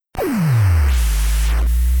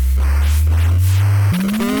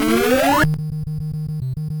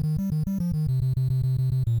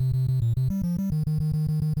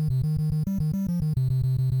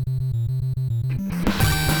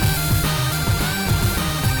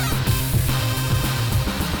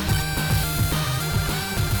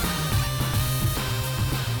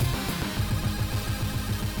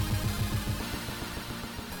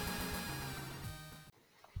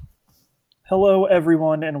Hello,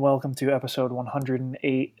 everyone, and welcome to episode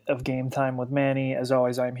 108 of Game Time with Manny. As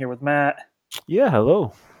always, I'm here with Matt. Yeah,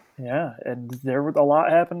 hello. Yeah, and a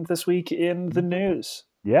lot happened this week in the news,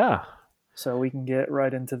 Yeah. so we can get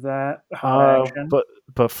right into that hot action.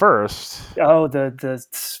 But first, Oh, the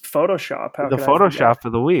Photoshop. How the could I forget? Photoshop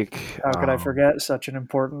of the week. How could I forget such an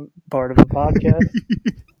important part of the podcast?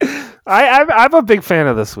 I'm a big fan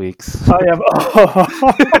of this week's. I am. Oh.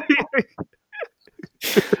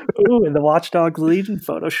 Ooh, and the Watchdog Legion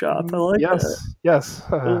Photoshop. I like that. Yes.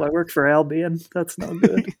 Ooh, I work for Albion. That's no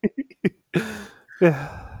good. Yeah.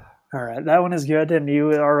 All right, that one is good, and you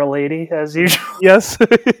are a lady as usual. Yes.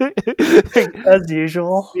 As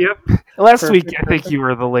usual. Yep. Last Perfect, week, I think you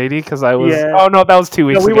were the lady because I was. Yeah. Oh no, that was 2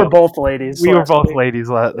 weeks No, we ago. were both ladies. We were last both week. ladies.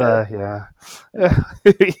 Yeah.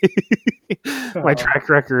 My track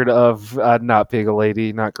record of not being a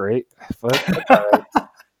lady, not great, but that's all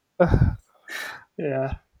right.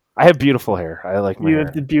 Yeah, I have beautiful hair. I like my you hair.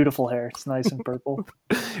 have the beautiful hair. It's nice and purple.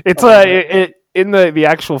 It's Oh, in the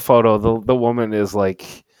actual photo, the woman is like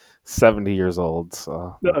 70 years old.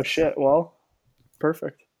 So Oh shit! Well,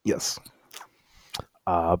 perfect. yes.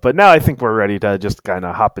 But now I think we're ready to just kind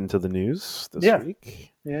of hop into the news this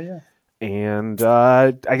week. Yeah. And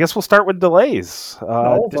I guess we'll start with delays.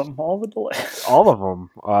 All of them, all the delays. All of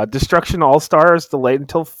them. Destruction All Stars delayed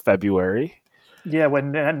until February. Yeah,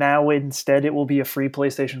 when now instead it will be a free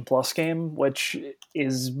PlayStation Plus game, which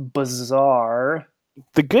is bizarre.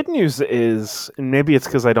 The good news is, and maybe it's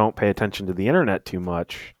because I don't pay attention to the internet too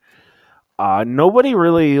much. Nobody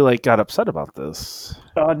really got upset about this.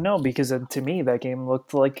 No, because to me that game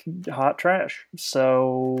looked like hot trash.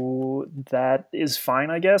 So that is fine,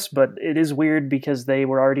 I guess. But it is weird because they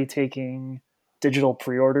were already taking digital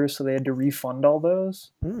pre-orders, so they had to refund all those,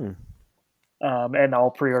 and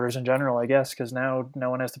all pre-orders in general, I guess, because now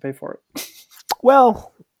no one has to pay for it.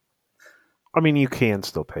 Well, I mean, you can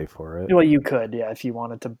still pay for it. Well, you could, yeah, if you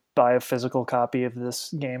wanted to buy a physical copy of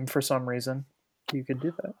this game for some reason, you could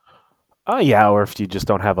do that. Yeah, or if you just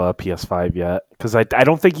don't have a PS5 yet, because I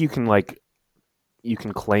don't think you can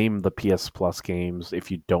claim the PS Plus games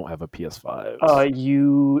if you don't have a PS5.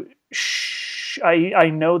 I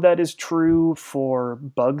know that is true for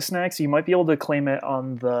Bugsnax. You might be able to claim it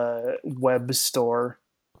on the web store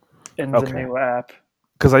in the new app.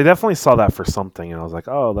 Because I definitely saw that for something, and I was like,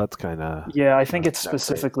 "Oh, that's kind of..." Yeah, I think it's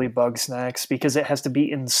specifically Bugsnax because it has to be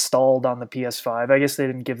installed on the PS5. I guess they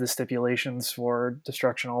didn't give the stipulations for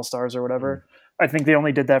Destruction All Stars or whatever. I think they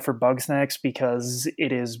only did that for Bugsnax because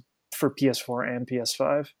it is for PS4 and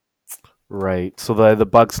PS5. Right. So the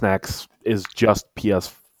Bugsnax is just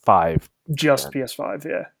PS5. Just PS5,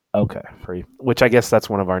 yeah. Okay, free. Which I guess that's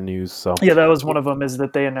one of our news. So yeah, that was one of them. Is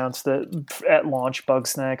that they announced that at launch,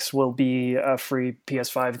 Bugsnax will be a free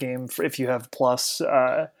PS5 game if you have Plus.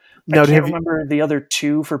 I can't remember the other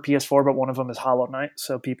two for PS4, but one of them is Hollow Knight,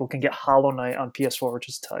 so people can get Hollow Knight on PS4, which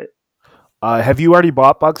is tight. Have you already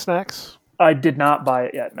bought Bugsnax? I did not buy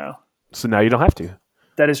it yet. No. So now you don't have to.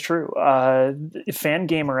 That is true.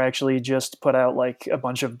 Fangamer actually just put out a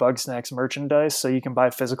bunch of Bugsnax merchandise, so you can buy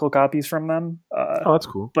physical copies from them. Oh, that's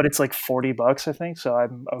cool. But it's like $40, I think. So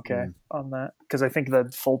I'm okay on that because I think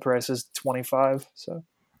the full price is $25. So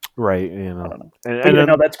right, I don't know.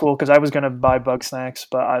 And that's cool because I was going to buy Bugsnax,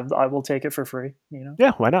 but I will take it for free.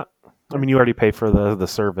 Yeah, why not? I mean, you already pay for the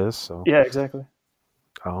service, so yeah, exactly.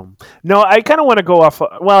 No, I kind of want to go off.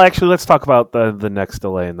 Well, actually, let's talk about the next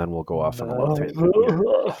delay, and then we'll go off on a little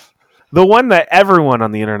tangent. The one that everyone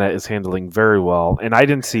on the internet is handling very well, and I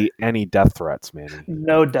didn't see any death threats, Manny.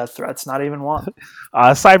 No death threats, not even one.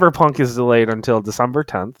 Cyberpunk is delayed until December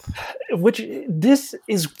 10th. Which, this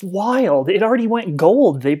is wild. It already went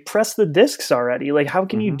gold. They pressed the discs already. How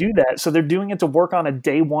can you do that? So they're doing it to work on a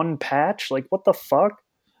day one patch? What the fuck?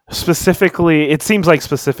 It seems like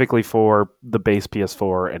specifically for the base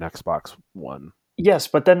PS4 and Xbox One. Yes,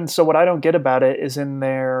 but then, so what I don't get about it is in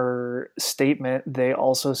their statement, they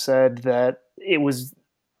also said that it was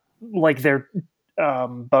they're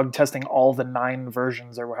bug testing all the 9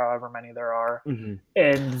 versions or however many there are.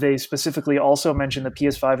 And they specifically also mentioned the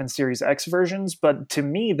PS5 and Series X versions, but to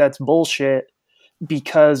me, that's bullshit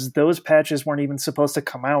because those patches weren't even supposed to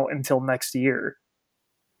come out until next year.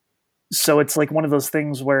 So it's one of those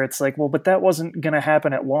things where it's well, but that wasn't going to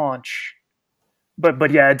happen at launch.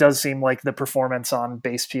 But yeah, it does seem like the performance on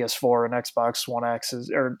base PS4 and Xbox One X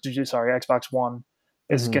Xbox One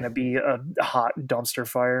is going to be a hot dumpster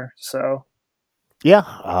fire. So yeah,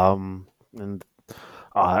 and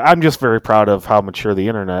I'm just very proud of how mature the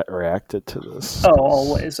internet reacted to this. Oh,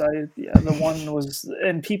 always. The one was,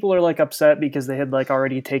 and people are like upset because they had like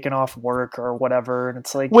already taken off work or whatever, and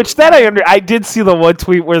it's like, Which I did see the one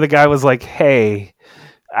tweet where the guy was like, "Hey,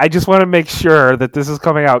 I just want to make sure that this is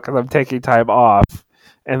coming out because I'm taking time off."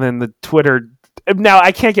 And then the Twitter. Now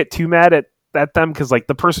I can't get too mad at them because like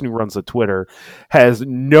the person who runs the Twitter has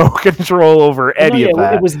no control over any of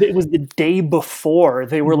that. It was the day before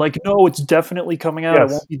they were like, no, it's definitely coming out. Yes.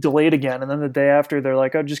 It won't be delayed again. And then the day after they're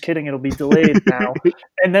like, oh, just kidding, it'll be delayed now.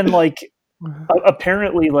 And then like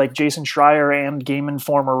apparently like Jason Schreier and Game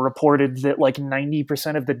Informer reported that like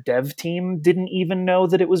 90% of the dev team didn't even know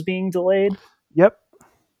that it was being delayed. Yep.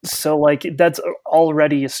 So like that's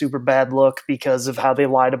already a super bad look because of how they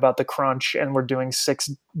lied about the crunch and we're doing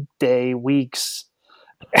 6-day weeks.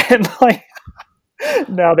 And like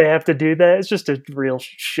now they have to do that. It's just a real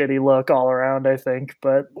shitty look all around, I think.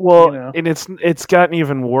 But and it's gotten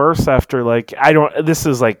even worse after like this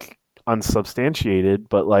is like unsubstantiated,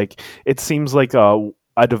 but like it seems like a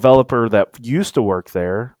developer that used to work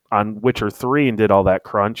there on Witcher 3 and did all that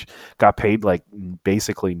crunch got paid like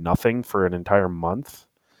basically nothing for an entire month.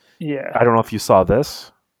 Yeah. I don't know if you saw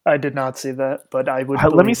this. I did not see that, but I would.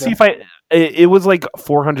 Let me see if it was like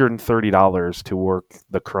 $430 to work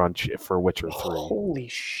the crunch for Witcher 3. Holy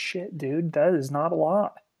shit, dude. That is not a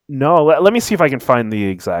lot. No, let me see if I can find the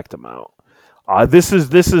exact amount. This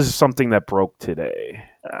is something that broke today.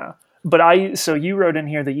 But so you wrote in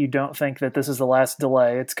here that you don't think that this is the last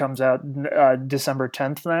delay. It comes out December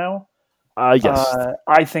 10th now. Yes.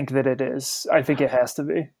 I think that it is. I think it has to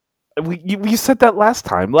be. You said that last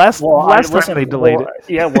time. Last time they delayed it.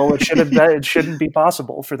 Yeah, well, it should have. It shouldn't be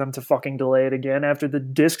possible for them to fucking delay it again after the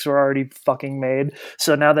discs were already fucking made.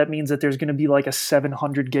 So now that means that there's going to be like a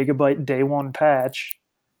 700 gigabyte day one patch.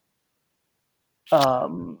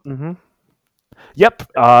 Yep.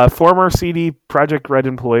 Former CD Projekt Red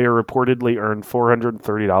employee reportedly earned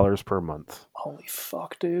 $430 per month. Holy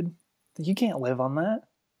fuck, dude! You can't live on that.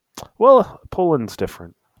 Well, Poland's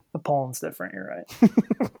different. Poland's different. You're right.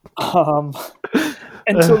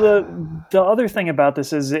 And so the other thing about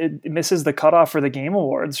this is it misses the cutoff for the Game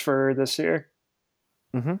Awards for this year.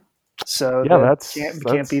 Mm-hmm. So yeah, that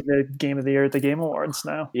can't be the Game of the Year at the Game Awards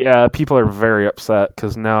now. Yeah, people are very upset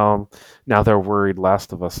because now they're worried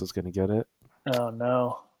Last of Us is going to get it. Oh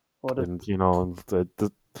no! And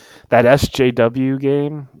that SJW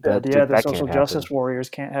game. The social justice warriors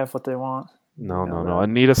can't have what they want. No.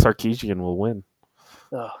 Anita Sarkeesian will win.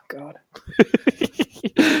 Oh God!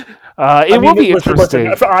 It will be interesting.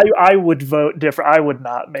 Listen, I would vote different. I would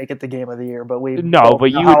not make it the Game of the Year, but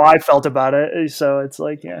how I felt about it. So it's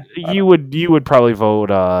like, yeah, you would probably vote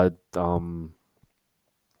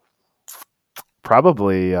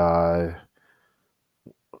probably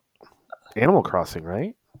Animal Crossing,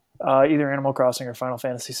 right? Either Animal Crossing or Final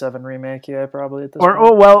Fantasy VII Remake. Yeah, probably at this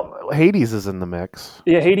point. Hades is in the mix.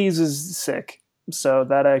 Yeah, Hades is sick. So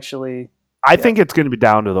that actually. I think it's going to be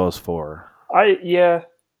down to those four. I don't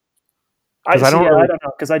know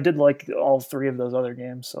because I did like all three of those other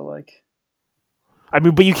games. So like, I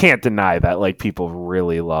mean, but you can't deny that like people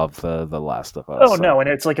really love the Last of Us. Oh no, and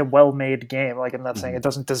it's like a well-made game. Like I'm not saying it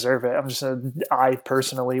doesn't deserve it. I'm just saying I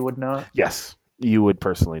personally would not. Yes, you would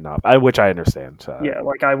personally not. Which I understand. Yeah,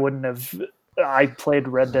 like I wouldn't have. I played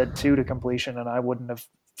Red Dead 2 to completion, and I wouldn't have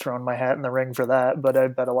thrown my hat in the ring for that. But I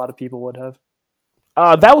bet a lot of people would have.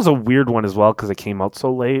 That was a weird one as well because it came out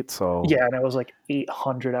so late. So yeah, and it was like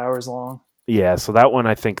 800 hours long. Yeah, so that one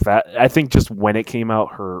I think just when it came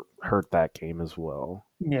out hurt that game as well.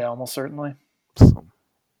 Yeah, almost certainly. So.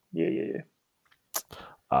 Yeah.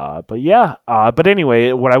 But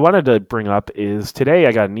anyway, what I wanted to bring up is today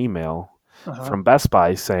I got an email from Best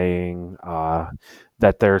Buy saying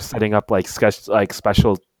that they're setting up like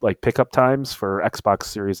special like pickup times for Xbox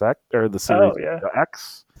Series X or the Series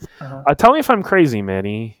X. Tell me if I'm crazy,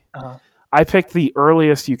 Manny. I picked the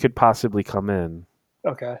earliest you could possibly come in.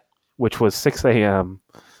 Okay. Which was 6 a.m.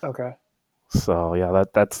 Okay. So yeah,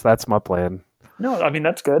 that's my plan. No, I mean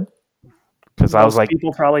that's good. Because I was like,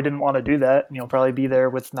 people probably didn't want to do that. You'll probably be there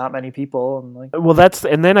with not many people, and like. Well,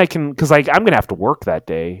 and then I can because like I'm gonna have to work that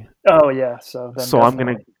day. Oh yeah, so I'm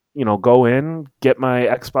gonna go in, get my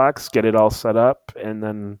Xbox, get it all set up, and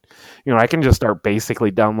then I can just start basically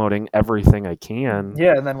downloading everything I can.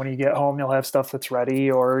 Yeah, and then when you get home, you'll have stuff that's ready,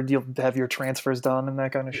 or you'll have your transfers done and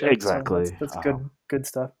that kind of shit. Exactly, so that's good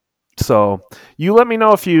stuff. So you let me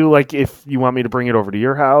know if you want me to bring it over to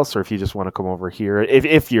your house or if you just want to come over here.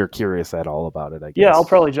 If you're curious at all about it, I guess. Yeah,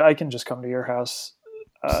 I can just come to your house.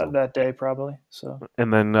 that day probably. So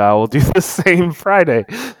and then we'll do the same Friday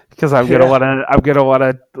because I'm gonna want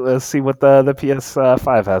to see what the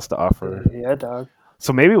PS5 has to offer. Yeah, dog.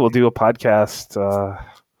 So maybe we'll do a podcast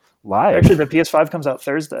live. Actually, the PS5 comes out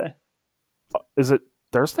Thursday. Is it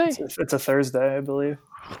Thursday? It's a Thursday, I believe.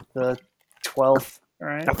 The 12th,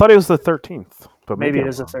 right? I thought it was the 13th, but Maybe it I'm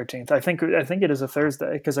is the wrong. 13th. I think it is a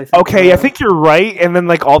Thursday because I think. Okay, I think you're right. And then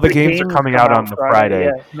like all the games are coming come out on the Friday.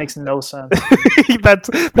 Yeah, it makes no sense.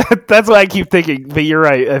 That's what I keep thinking. But you're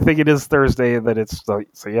right. I think it is Thursday. That it's so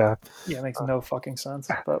yeah. Yeah, it makes no fucking sense.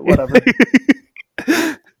 But whatever.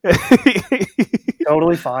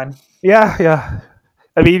 Totally fine. Yeah.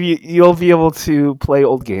 I mean, you'll be able to play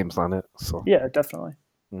old games on it. So yeah, definitely.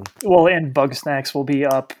 Well, and Bugsnax will be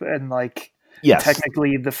up, and like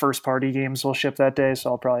technically the first party games will ship that day.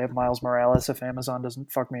 So I'll probably have Miles Morales if Amazon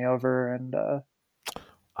doesn't fuck me over. And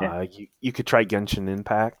you could try Genshin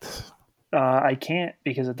Impact. I can't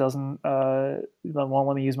because it doesn't. It won't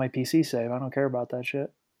let me use my PC save. I don't care about that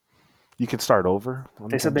shit. You could start over.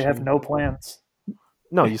 They said they have no plans.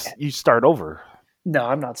 No, you start over. No,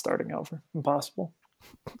 I'm not starting over. Impossible.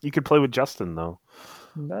 You could play with Justin though.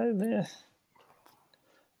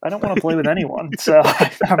 I don't want to play with anyone, so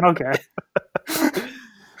I'm okay.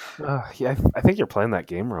 Yeah, I think you're playing that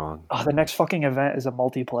game wrong. The next fucking event is a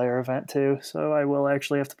multiplayer event too, so I will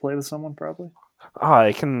actually have to play with someone probably.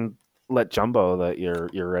 I can let Jumbo that you're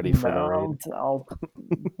ready for the raid. I'll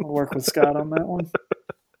work with Scott on that one.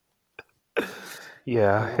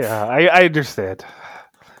 Yeah, I understand.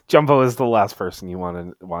 Jumbo is the last person you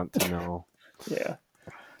want to know. Yeah.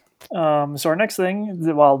 So our next thing,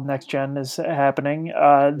 while next gen is happening,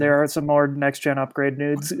 there are some more next gen upgrade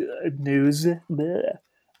news.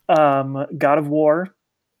 God of War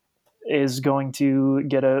is going to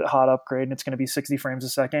get a hot upgrade, and it's going to be 60 frames a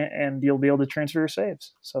second, and you'll be able to transfer your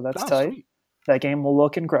saves. So that's tight. Sweet. That game will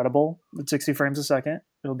look incredible at 60 frames a second.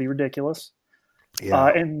 It'll be ridiculous. Yeah.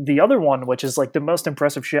 And the other one, which is like the most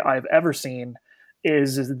impressive shit I've ever seen,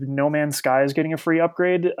 is No Man's Sky is getting a free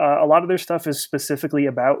upgrade. A lot of their stuff is specifically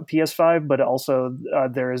about PS5, but also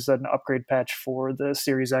there is an upgrade patch for the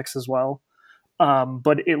Series X as well.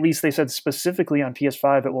 But at least they said specifically on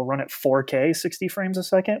PS5 it will run at 4K 60 frames a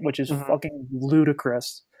second, which is fucking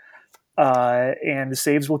ludicrous. And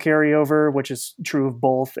saves will carry over, which is true of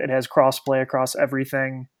both. It has crossplay across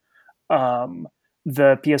everything.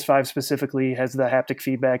 The PS5 specifically has the haptic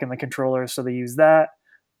feedback in the controller, so they use that.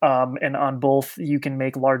 And on both, you can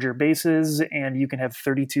make larger bases, and you can have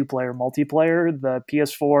 32-player multiplayer. The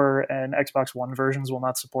PS4 and Xbox One versions will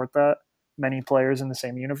not support that. Many players in the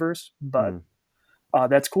same universe, but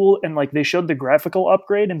that's cool. And like they showed the graphical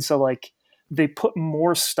upgrade, and so like they put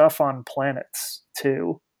more stuff on planets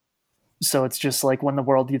too. So it's just like when the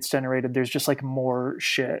world gets generated, there's just like more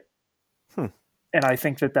shit. And I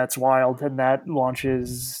think that that's wild, and that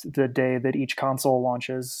launches the day that each console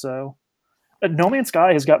launches. So. No Man's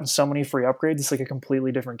Sky has gotten so many free upgrades. It's like a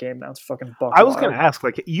completely different game now. It's fucking buck. I was going to ask,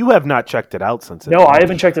 like, you have not checked it out since. No, I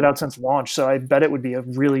haven't checked it out since launch. So I bet it would be a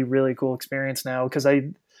really, really cool experience now because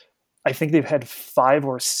I think they've had 5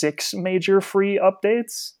 or 6 major free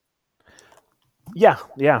updates. Yeah,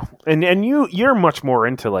 and you're much more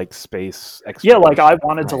into like space exploration. Yeah, like I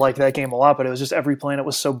wanted to like that game a lot, but it was just every planet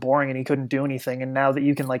was so boring and you couldn't do anything. And now that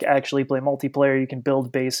you can like actually play multiplayer, you can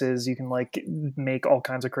build bases, you can like make all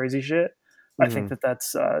kinds of crazy shit. I think that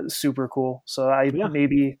that's super cool. So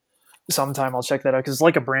maybe sometime I'll check that out because it's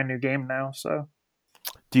like a brand new game now. So,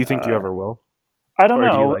 do you think you ever will? I don't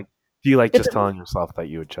know. Do you like just telling yourself that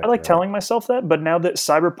you would check? I like telling myself that, but now that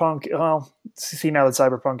Cyberpunk, now that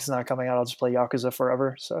Cyberpunk is not coming out, I'll just play Yakuza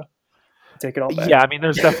forever. So take it all back. Yeah, I mean,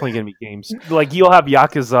 there's definitely gonna be games like you'll have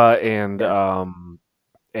Yakuza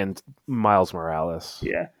and Miles Morales.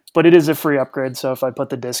 Yeah, but it is a free upgrade, so if I put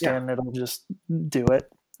the disc in, it'll just do it.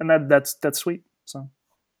 And that's sweet. So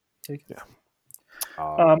take it.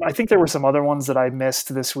 Yeah. I think there were some other ones that I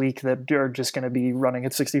missed this week that are just going to be running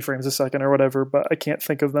at 60 frames a second or whatever, but I can't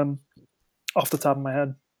think of them off the top of my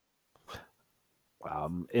head.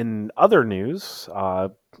 In other news,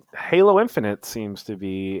 Halo Infinite seems to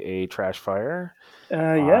be a trash fire.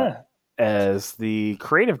 As the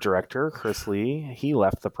creative director, Chris Lee, he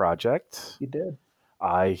left the project. He did.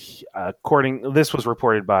 This was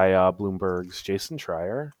reported by Bloomberg's Jason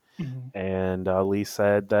Schreier, and Lee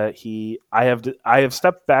said that I have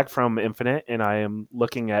stepped back from Infinite and I am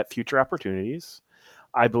looking at future opportunities.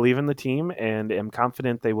 I believe in the team and am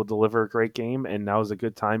confident they will deliver a great game, and now is a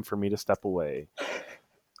good time for me to step away.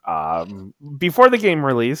 Before the game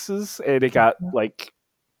releases, it got like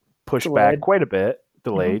pushed back quite a bit,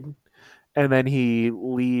 delayed, and then he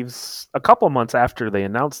leaves a couple months after they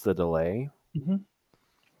announced the delay.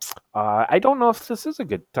 I don't know if this is a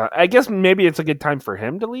good time. I guess maybe it's a good time for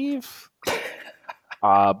him to leave.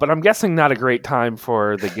 But I'm guessing not a great time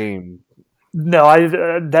for the game. No, I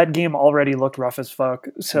that game already looked rough as fuck.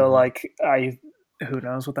 So Mhm. like who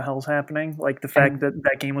knows what the hell's happening? Like the fact And that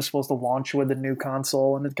that game was supposed to launch with a new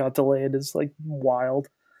console and it got delayed is like wild.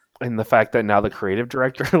 and the fact that now the creative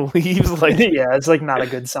director leaves, like, Yeah, it's like not a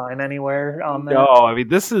good sign anywhere on no, that. I mean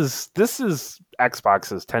this is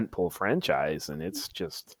Xbox's tentpole franchise, and it's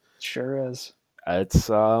just Sure is. it's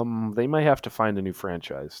they might have to find a new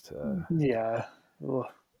franchise to Yeah. Ugh.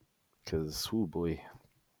 because oh boy.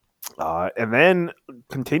 And then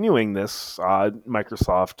continuing this,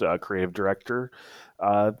 Microsoft creative director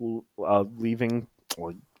leaving.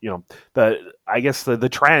 Well, the I guess the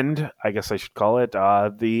trend, I guess I should call it,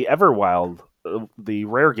 the Everwild, the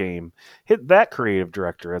Rare game, hit that creative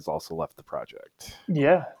director has also left the project.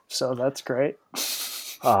 Yeah, so that's great.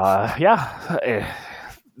 Yeah,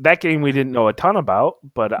 that game we didn't know a ton about,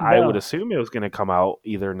 but I would No. assume it was going to come out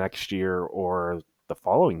either next year or the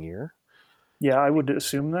following year. Yeah, I would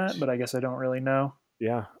assume that, but I guess I don't really know.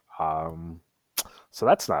 Yeah. Um, so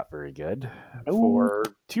that's not very good No. for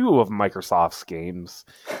two of Microsoft's games.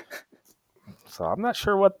 So I'm not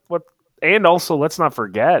sure what. And also, let's not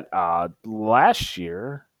forget, last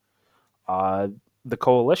year, uh, the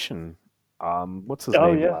Coalition, what's his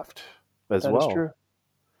Oh name, yeah, left as that is well. true.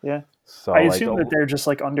 Yeah. I So like, assume that they're just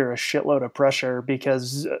like under a shitload of pressure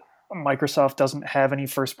because Microsoft doesn't have any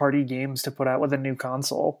first party games to put out with a new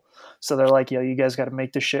console. So they're like, yo, you guys got to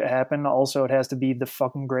make this shit happen. Also, it has to be the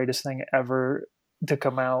fucking greatest thing ever to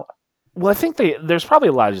come out. well, I think there's probably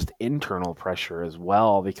a lot of just internal pressure as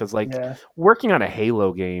well because like Yeah. working on a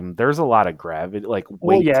Halo game, there's a lot of gravity, like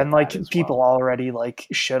Well, weight yeah, to and that like as people well. already like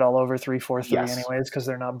shit all over 343 Yes, anyways because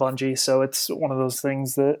they're not Bungie. So it's one of those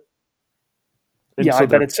things that and yeah, so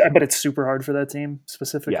they're I bet it's super hard for that team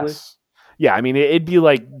specifically. yes. Yeah, I mean, it'd be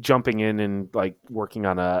like jumping in and like working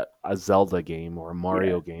on a Zelda game or a Yeah.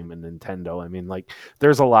 Mario game in Nintendo. I mean, like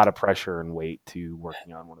there's a lot of pressure and weight to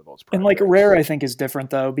working on one of those And like Rare, projects. I think is different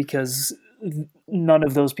though because none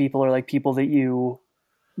of those people are like people that you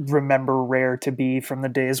remember Rare to be from the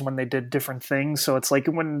days when they did different things. So it's like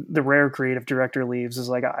when the Rare creative director leaves, is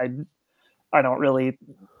like I don't really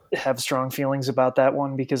have strong feelings about that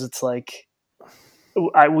one because it's like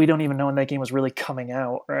we don't even know when that game was really coming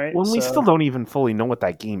out, right? When we still So don't even fully know what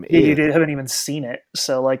that game yeah, is. you haven't even seen it.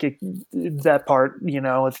 So like that part, you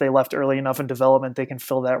know, if they left early enough in development, they can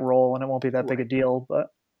fill that role and it won't be that big a Right. deal. But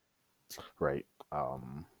Right.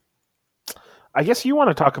 I guess you want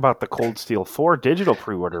to talk about the Cold Steel 4 digital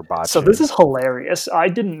pre-order so this botching. is hilarious. I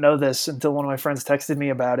didn't know this until one of my friends texted me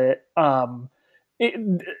about it.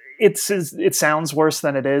 It it sounds worse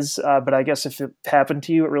than it is, but I guess if it happened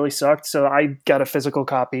to you, it really sucked. So I got a physical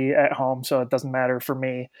copy at home, so it doesn't matter for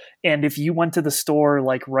me. And if you went to the store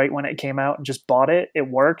like right when it came out and just bought it, it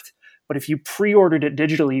worked. But if you pre-ordered it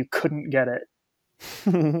digitally, you couldn't get it.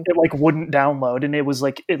 It like wouldn't download, and it was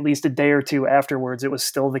like at least a day or two afterwards, it was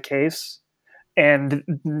still the case. And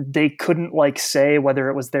they couldn't like say whether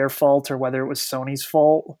it was their fault or whether it was Sony's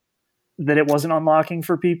fault that it wasn't unlocking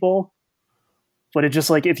for people. But it just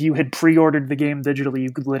like if you had pre-ordered the game digitally, you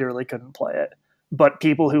literally couldn't play it. But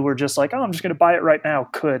people who were just like, "Oh, I'm just going to buy it right now,"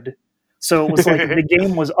 could. So it was like the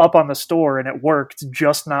game was up on the store and it worked,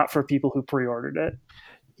 just not for people who pre-ordered it.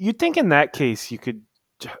 You'd think in that case you could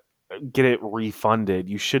get it refunded.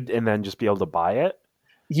 You should, and then just be able to buy it.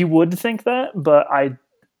 You would think that, but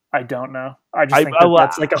I don't know. I just I think that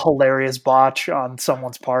that's like a hilarious botch on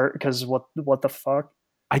someone's part because what the fuck?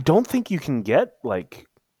 I don't think you can get like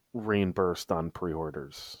reimbursed on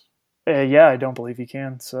pre-orders. Yeah, I don't believe you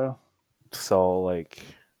can. So So like,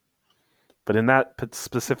 but in that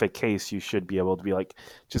specific case, you should be able to be like,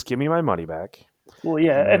 just give me my money back, well,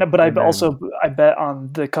 yeah, and then and but I and then also I bet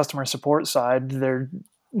on the customer support side they're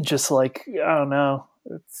just like I don't know.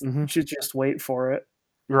 It's mhm, should just wait for it.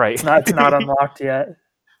 right. It's not unlocked yet.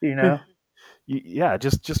 You know. Yeah,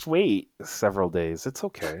 just wait several days. It's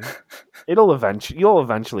okay. You'll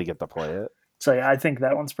eventually get to play it. So yeah, I think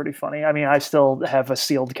that one's pretty funny. I mean, I still have a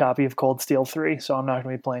sealed copy of Cold Steel 3, so I'm not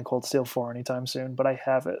going to be playing Cold Steel 4 anytime soon, but I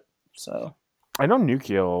have it. So I know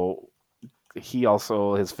Nukio. He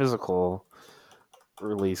also his physical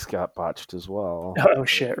release got botched as well. oh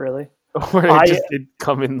shit, really? Where it I just did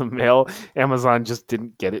come in the mail. Amazon just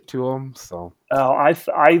didn't get it to him. So I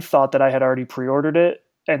thought that I had already pre-ordered it,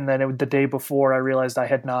 and then the day before I realized I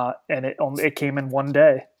had not, and it came in one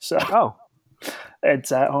day. So oh,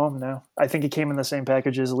 it's at home now. I think it came in the same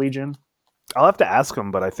package as Legion. I'll have to ask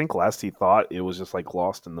him. But I think last he thought it was just like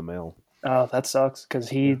lost in the mail. Oh, that sucks because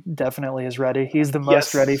he Yeah. definitely is ready. He's the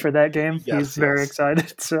most ready Yes, for that game. He's yes, very yes.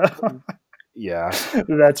 excited. So Yeah,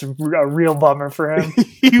 that's a real bummer for him.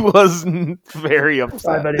 he was very I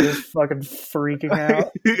upset. bet he was fucking freaking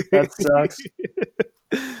out. That sucks.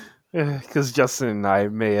 Because Justin and I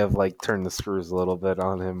may have like turned the screws a little bit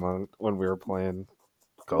on him when we were playing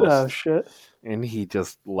Oh Ghost, shit. and he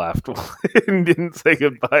just left and didn't say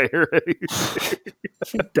goodbye or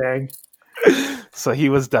anything. Dang. So he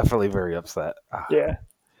was definitely very upset. Yeah.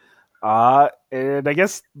 And I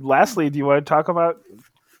guess lastly, do you want to talk about?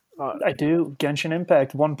 I do. Genshin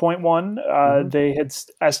Impact 1.1. Mhm. They had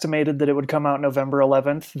estimated that it would come out November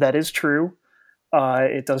 11th. That is true.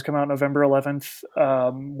 It does come out November 11th,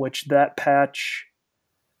 which that patch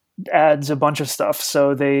adds a bunch of stuff.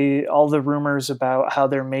 So all the rumors about how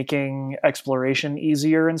they're making exploration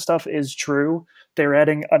easier and stuff is true. They're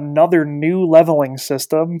adding another new leveling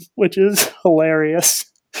system, which is hilarious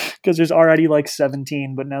because there's already like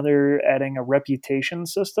 17, but now they're adding a reputation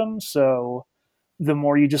system. So the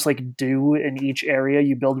more you just like do in each area,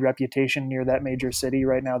 you build reputation near that major city.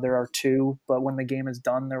 Right now there are two, but when the game is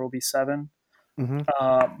done, there will be seven. Mhm.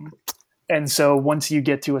 Um, and so once you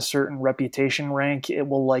get to a certain reputation rank, it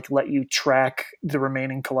will like let you track the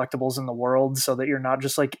remaining collectibles in the world so that you're not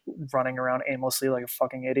just like running around aimlessly like a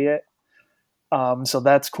fucking idiot. So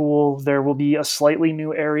that's cool. There will be a slightly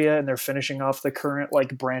new area, and they're finishing off the current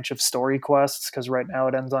like branch of story quests because right now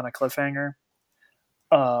it ends on a cliffhanger.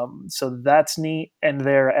 So that's neat. And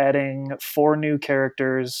they're adding four new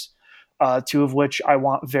characters, two of which I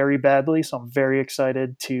want very badly. So I'm very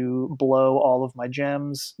excited to blow all of my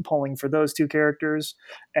gems pulling for those two characters.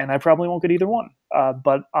 And I probably won't get either one,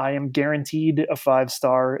 but I am guaranteed a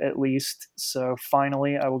 5-star at least. So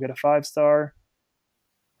finally, I will get a 5-star.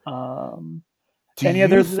 Um, Do any you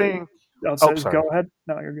other? think? Oh, Oh, so go sorry. ahead.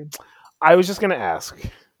 No, you're good. I was just going to ask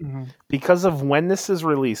Hmm. because of when this is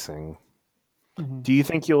releasing. Hmm. Do you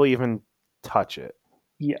think you'll even touch it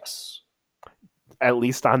Yes. at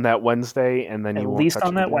least on that Wednesday, and then At you won't least touch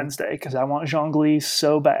on it that again? Wednesday because I want Zhongli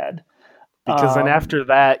so bad. Because then Um, after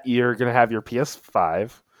that, you're going to have your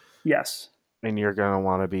PS5, yes. and you're going to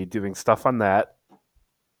want to be doing stuff on that,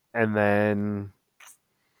 and then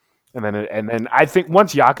and then I think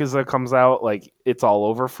once Yakuza comes out, like it's all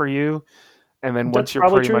over for you. And then That's once you're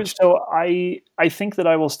probably pretty true. much So I think that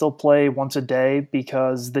I will still play once a day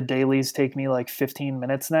because the dailies take me like 15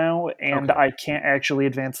 minutes now, and okay, I can't actually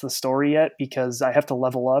advance the story yet because I have to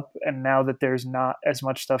level up. And now that there's not as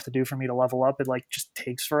much stuff to do for me to level up, it like just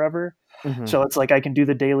takes forever. hmm So it's like I can do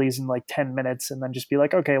the dailies in like 10 minutes and then just be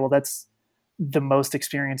like, okay, well that's the most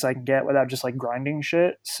experience I can get without just like grinding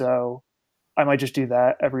shit. So I might just do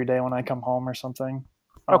that every day when I come home or something.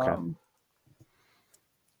 okay, Um,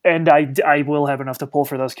 and I will have enough to pull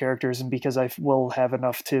for those characters, and because I will have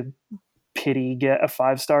enough to pity get a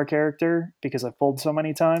 5-star character because I've pulled so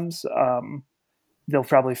many times. They'll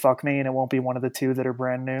probably fuck me, and it won't be one of the two that are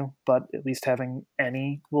brand new. But at least having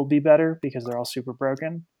any will be better because they're all super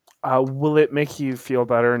broken. will it make you feel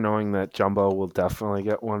better knowing that Jumbo will definitely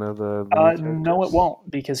get one of the new No, it characters?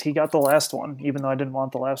 won't because he got the last one, even though I didn't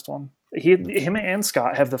want the last one. Him and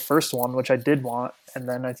Scott have the first one, which I did want, and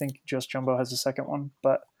then I think just Jumbo has the second one.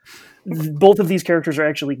 But both of these characters are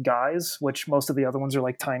actually guys, which most of the other ones are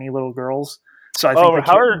like tiny little girls. So I think Oh, the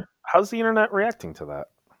kid, how's the internet reacting to that?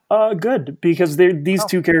 good because these Oh,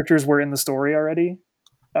 two characters were in the story already,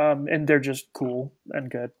 and they're just cool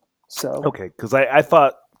and good. So okay, because I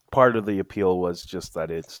thought part of the appeal was just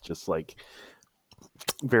that it's just like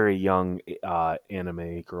very young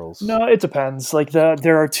anime girls. no, it depends. Like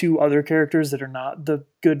there are two other characters that are not the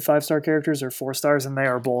good 5-star characters or 4 stars, and they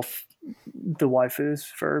are both the waifus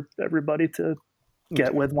for everybody to get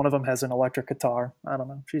Okay. with. One of them has an electric guitar. I don't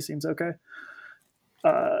know. She seems okay.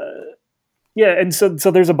 Uh, yeah, and so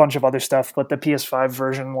there's a bunch of other stuff, but the PS5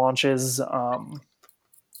 version launches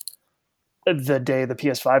the day the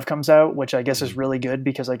PS5 comes out, which I guess is really good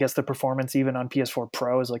because I guess the performance even on PS4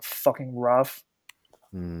 Pro is like fucking rough.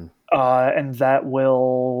 Mm. And that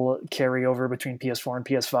will carry over between PS4 and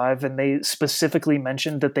PS5. And they specifically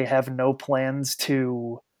mentioned that they have no plans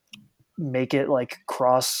to make it like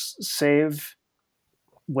cross save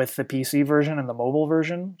with the PC version and the mobile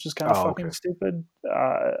version, which is kind of Oh, fucking okay. stupid.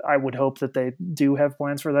 I would hope that they do have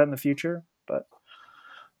plans for that in the future, but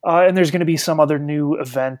and there's going to be some other new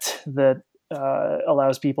event that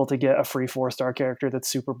allows people to get a free 4-star character that's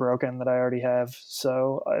super broken that I already have.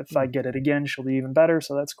 So if I get it again, she'll be even better.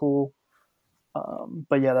 So that's cool.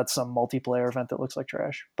 But yeah, that's some multiplayer event that looks like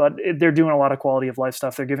trash. But they're doing a lot of quality of life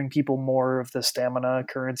stuff. They're giving people more of the stamina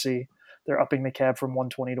currency. They're upping the cap from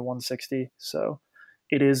 120 to 160. So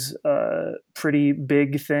It is a pretty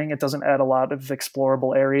big thing. It doesn't add a lot of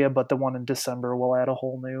explorable area, but the one in December will add a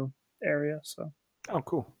whole new area. So Oh,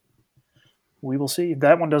 cool. we will see.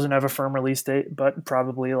 That one doesn't have a firm release date, but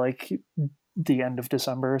probably like the end of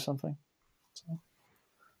December or something. So,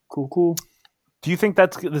 cool. Do you think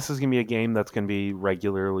this is gonna be a game that's gonna be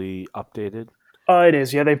regularly updated? It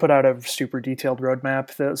is. Yeah, they put out a super detailed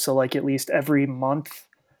roadmap. So like at least every month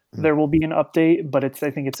Hmm. there will be an update, but I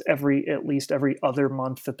think it's at least every other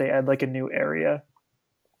month that they add like a new area.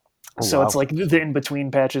 Oh So wow! it's like the in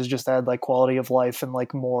between patches just add like quality of life and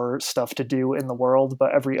like more stuff to do in the world,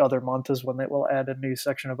 but every other month is when it will add a new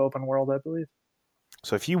section of open world, I believe.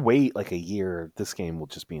 So if you wait like a year, this game will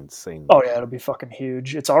just be Oh insanely yeah, it'll be fucking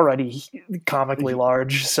huge. It's already comically huge.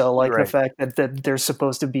 large, so like the Right. fact that there's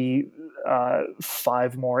supposed to be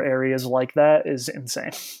 5 more areas like that is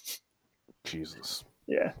insane. Jesus.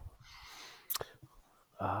 Yeah.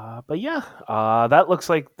 But yeah, that looks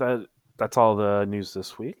like that's all the news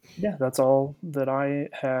this week. Yeah, that's all that I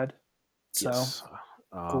had. So Yes.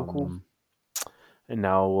 cool. Um, and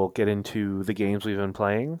now we'll get into the games we've been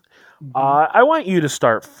playing. Hmm. I want you to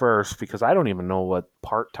start first because I don't even know what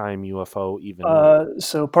part-time UFO even is.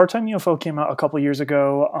 So Part-Time UFO came out a couple years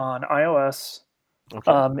ago on iOS. Okay.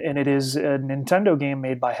 And it is a Nintendo game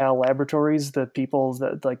made by HAL Laboratories, the people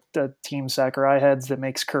that like the Team Sakurai heads that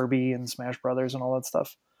makes Kirby and Smash Brothers and all that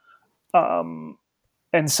stuff. Um,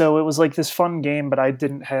 and so it was like this fun game, but I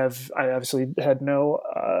obviously had no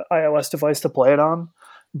iOS device to play it on.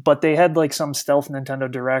 But they had like some stealth Nintendo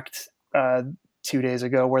Direct 2 days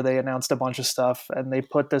ago where they announced a bunch of stuff, and they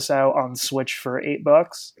put this out on Switch for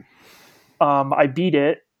 $8. I beat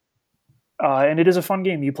it, and it is a fun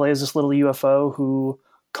game. You play as this little UFO who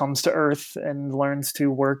comes to Earth and learns to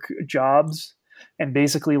work jobs. And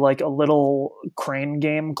basically, like a little crane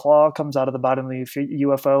game claw comes out of the bottom of the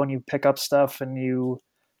UFO, and you pick up stuff and you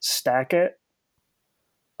stack it.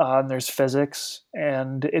 And there's physics,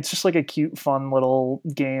 and it's just like a cute, fun little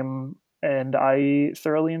game, and I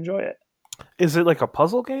thoroughly enjoy it. Is it like a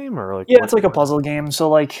puzzle game or like Yeah, what? it's like a puzzle game. So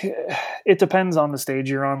like it depends on the stage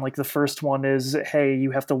you're on. Like the first one is, hey, you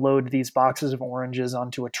have to load these boxes of oranges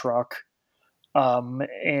onto a truck.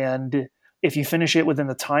 And if you finish it within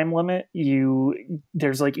the time limit,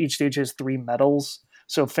 there's like each stage has 3 medals.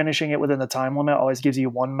 So finishing it within the time limit always gives you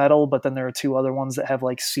 1 medal, but then there are 2 other ones that have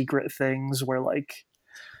like secret things where like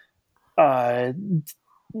uh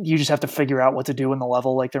you just have to figure out what to do in the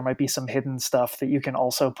level. Like there might be some hidden stuff that you can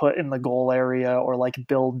also put in the goal area or like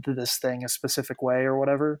build this thing a specific way or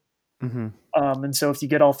whatever. Mm-hmm. And so if you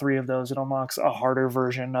get all 3 of those, it unlocks a harder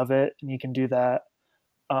version of it, and you can do that.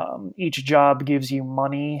 Each job gives you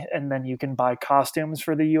money, and then you can buy costumes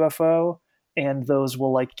for the UFO, and those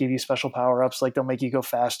will like give you special power ups. Like they'll make you go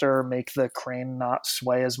faster, or make the crane not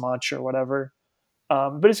sway as much, or whatever.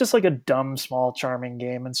 But it's just like a dumb, small, charming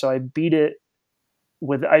game, and so I beat it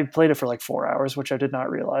I played it for like 4 hours, which I did not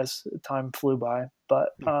realize. Time flew by, but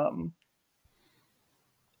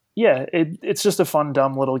yeah, it's just a fun,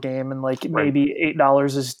 dumb little game, and like Right. maybe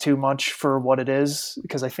 $8 is too much for what it is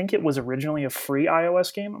because I think it was originally a free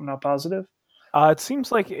iOS game. I'm not positive. It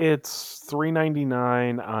seems like it's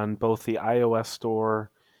 $3.99 on both the iOS store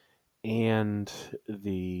and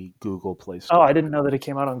the Google Play Oh, I Store. didn't know that it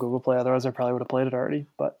came out on Google Play. Otherwise, I probably would have played it already.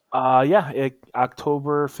 But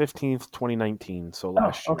October 15th, 2019, so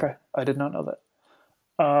last year. okay, I did not know that.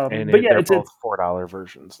 And But yeah, they're it's both $4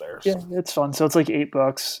 versions there. yeah, So. it's fun. So it's like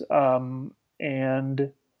 $8.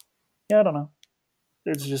 And yeah, I don't know.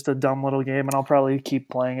 It's just a dumb little game, and I'll probably keep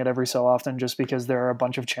playing it every so often just because there are a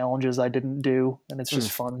bunch of challenges I didn't do, and it's just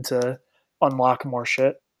fun to unlock more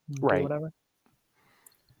shit and do Right. whatever.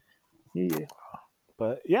 Yeah.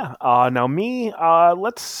 But yeah, now me,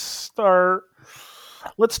 let's start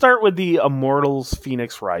with the Immortals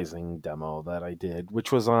Phoenix Rising demo that I did,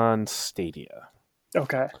 which was on Stadia.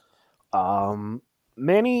 Okay.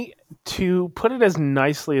 Manny, to put it as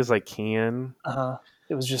nicely as I can,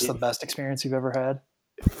 It was just the it best experience you've ever had.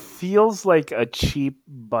 feels like a cheap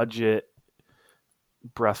budget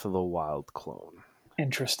Breath of the Wild clone.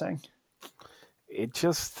 Interesting.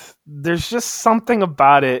 There's just something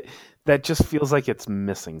about it that just feels like it's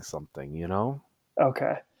missing something, you know?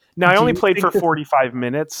 Okay. Now I Do only you played think for 45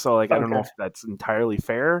 minutes, so like I don't know Okay. if that's entirely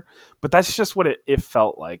fair, but that's just what it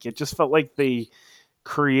felt like. It just felt like they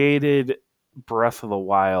created Breath of the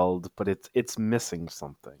Wild, but it's missing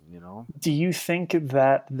something, you know? Do you think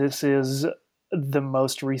that this is the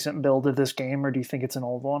most recent build of this game, or do you think it's an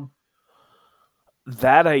old one?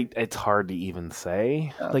 It's hard to even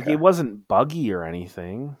say. Like Okay. it wasn't buggy or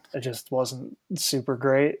anything. It just wasn't super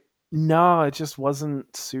great. No, it just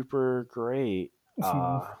wasn't super great.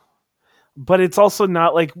 but it's also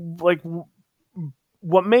not like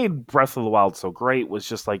what made Breath of the Wild so great was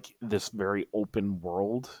just like this very open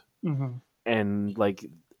world Mm-hmm. and like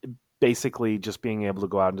basically just being able to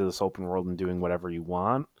go out into this open world and doing whatever you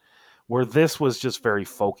want. Where this was just very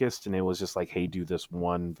focused and it was just like, hey, do this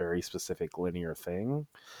one very specific linear thing.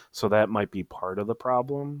 So that might be part of the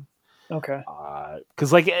problem. Okay.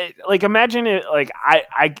 Because like imagine it like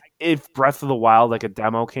I if Breath of the Wild like a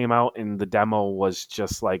demo came out and the demo was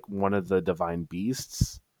just like one of the divine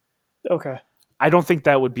beasts. Okay. I don't think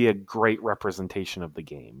that would be a great representation of the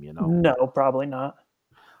game, you know. No, probably not.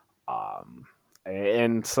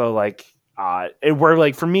 And so like it were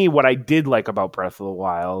like for me what I did like about Breath of the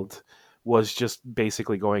Wild was just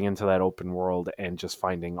basically going into that open world and just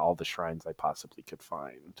finding all the shrines I possibly could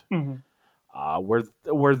find. Mm-hmm.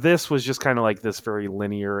 Where this was just kind of like this very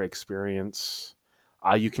linear experience.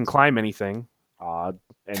 You can climb anything, and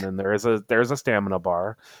then there's a stamina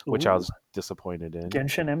bar, which I was disappointed in.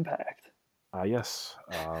 Genshin Impact. Yes,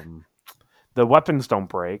 the weapons don't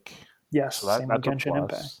break. Yes, so same with that's a Genshin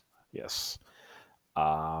plus. Impact. Yes,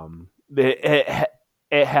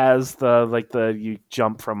 it has the you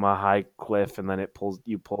jump from a high cliff and then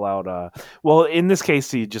you pull out well in this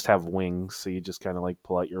case you just have wings, so you just kind of like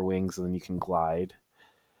pull out your wings and then you can glide.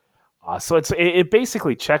 So it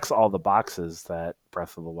basically checks all the boxes that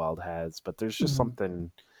Breath of the Wild has, but there's just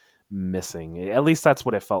something missing. At least that's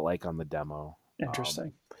what it felt like on the demo.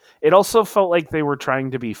 Interesting. It also felt like they were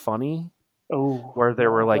trying to be funny. Oh, where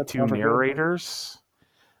there were like two narrators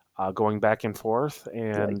going back and forth,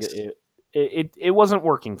 and it wasn't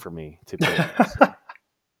working for me to play.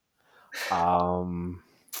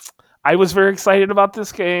 I was very excited about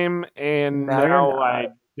this game, and now I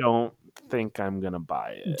don't think I'm gonna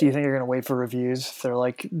buy it. Do you think you're gonna wait for reviews? If they're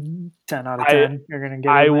like 10 out of 10, you're gonna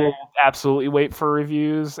get I in there? will absolutely wait for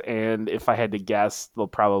reviews, and if I had to guess, they'll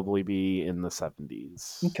probably be in the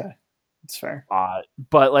 70s. Okay, that's fair.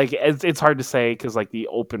 But like it's hard to say because like the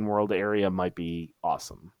open world area might be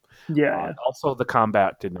awesome. Yeah. Also, the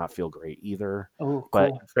combat did not feel great either. Oh, cool.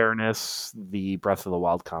 But in fairness, the Breath of the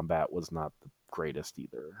Wild combat was not the greatest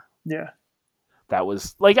either. Yeah. That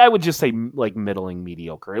was like I would just say like middling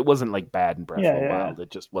mediocre. It wasn't like bad in Breath of the Wild.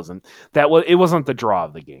 It just wasn't it wasn't the draw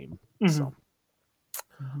of the game. Mm-hmm.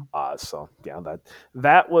 So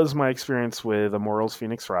that was my experience with Immortals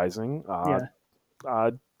Phoenix Rising.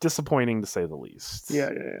 Disappointing to say the least.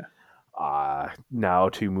 Yeah. Now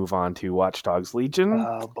to move on to Watch Dogs Legion.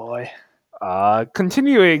 Oh boy.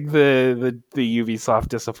 Continuing the Ubisoft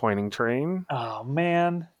disappointing train. Oh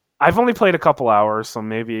man. I've only played a couple hours, so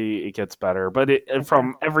maybe it gets better. But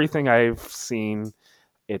from everything I've seen,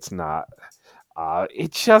 it's not.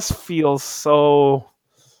 It just feels so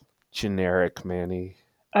generic, Manny.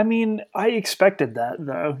 I mean, I expected that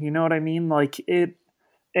though. You know what I mean? Like it,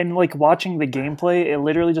 and like watching the gameplay, it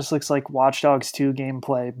literally just looks like Watch Dogs 2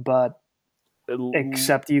 gameplay, but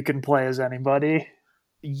except you can play as anybody.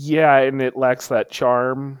 Yeah, and it lacks that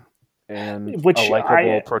charm and a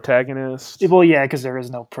likable protagonist. Well, yeah, because there is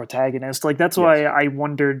no protagonist. Like that's why I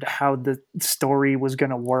wondered how the story was going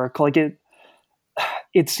to work. Like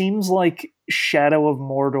it seems like Shadow of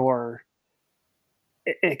Mordor,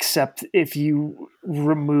 except if you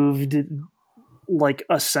removed like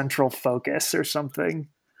a central focus or something.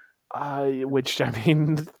 Which I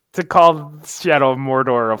mean, to call Shadow of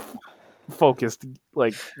Mordor a focused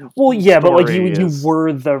like, well, yeah, but like you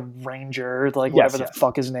were the ranger, like whatever the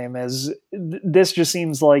fuck his name is. This just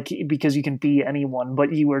seems like because you can be anyone, but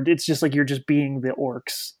it's just like you're just being the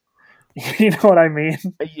orcs. You know what I mean?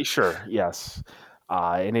 Sure, yes.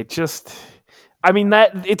 And it just, I mean,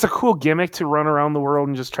 that it's a cool gimmick to run around the world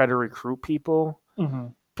and just try to recruit people. Mm-hmm.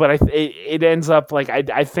 But it ends up like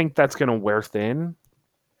I think that's going to wear thin.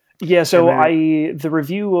 Yeah, so the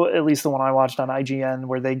review, at least the one I watched on IGN,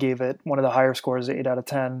 where they gave it one of the higher scores, 8 out of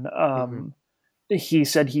 10. He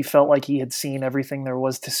said he felt like he had seen everything there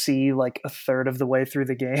was to see, like a third of the way through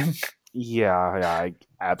the game. Yeah, I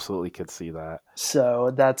absolutely could see that.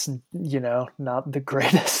 So that's not the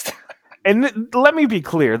greatest. And let me be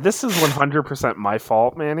clear, this is 100% my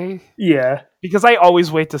fault, Manny. Yeah, because I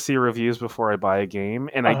always wait to see reviews before I buy a game,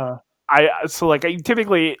 and I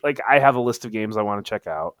typically I have a list of games I want to check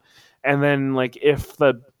out, and then like if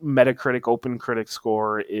the Metacritic Open Critic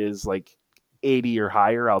score is like 80 or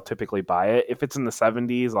higher, I'll typically buy it. If it's in the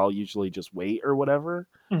 70s, I'll usually just wait or whatever.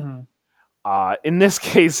 In this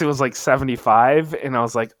case, it was like 75, and I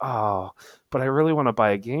was like, oh, but I really want to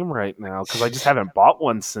buy a game right now because I just haven't bought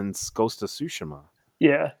one since Ghost of Tsushima.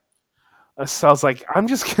 Yeah. So I was like, I'm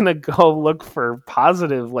just gonna go look for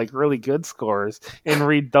positive, like really good scores and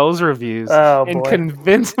read those reviews Oh and boy.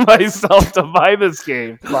 convince myself to buy this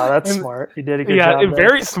game. Wow, that's And smart. You did a good yeah, job there.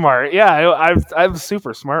 very smart. Yeah, I'm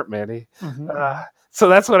super smart, Manny. Mm-hmm. So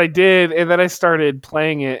that's what I did, and then I started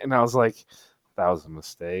playing it, and I was like, that was a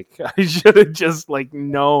mistake. I should have just like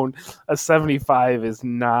known a 75 is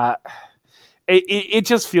not. It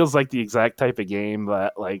just feels like the exact type of game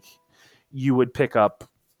that like you would pick up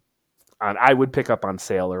on. I would pick up on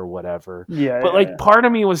sale or whatever. Yeah, But yeah, like yeah. part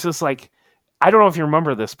of me was just like, I don't know if you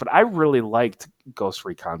remember this, but I really liked Ghost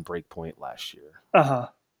Recon Breakpoint last year. Uh-huh.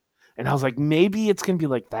 And I was like, maybe it's gonna be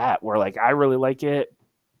like that, where like I really like it,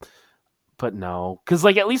 but no, because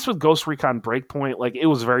like at least with Ghost Recon Breakpoint, like it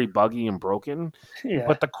was very buggy and broken, Yeah.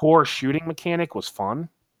 but the core shooting mechanic was fun,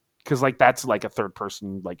 because like that's like a third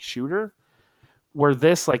person like shooter. Where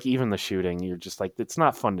this, like even the shooting, you're just like, it's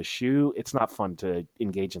not fun to shoot. It's not fun to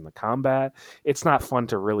engage in the combat. It's not fun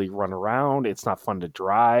to really run around. It's not fun to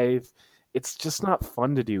drive. It's just not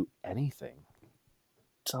fun to do anything.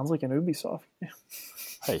 Sounds like an Ubisoft.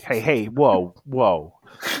 Hey, whoa, whoa.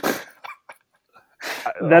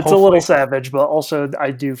 That's a Hopefully, little savage, but also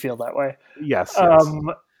I do feel that way. yes.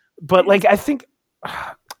 Um, But like, I think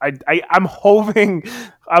I'm hoping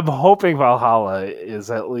Valhalla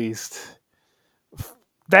is at least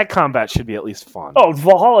that combat should be at least fun. oh,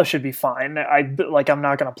 Valhalla should be fine. I'm not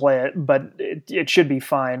going to play it, but it should be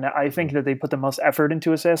fine. I think that they put the most effort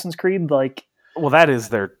into Assassin's Creed. Like, Well, that's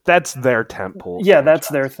their tentpole. yeah, that's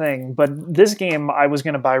their thing. But this game, I was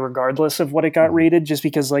going to buy regardless of what it got rated, just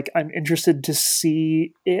because like I'm interested to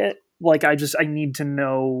see it. Like, I need to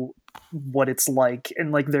know what it's like,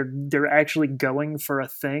 and like they're actually going for a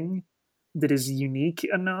thing that is unique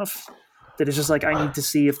enough that it's just like I need to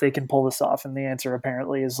see if they can pull this off, and the answer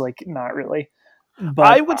apparently is like not really. But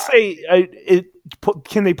I would say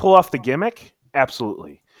can they pull off the gimmick?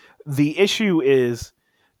 Absolutely. The issue is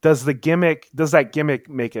does that gimmick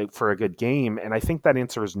make it for a good game? And I think that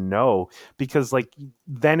answer is no, because like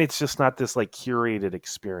then it's just not this like curated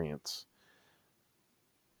experience.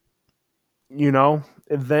 You know,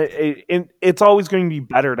 it's always going to be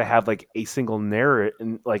better to have like a single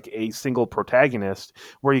narrative, like a single protagonist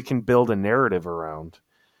where you can build a narrative around.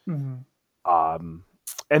 mhm. Um,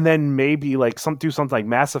 and then maybe like do something like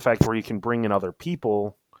Mass Effect where you can bring in other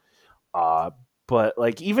people. But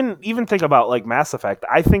like even think about like Mass Effect.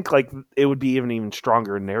 I think like it would be even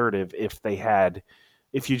stronger narrative if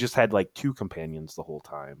you just had like two companions the whole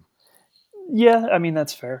time. Yeah, I mean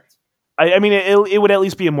that's fair. I mean it would at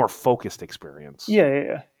least be a more focused experience. Yeah,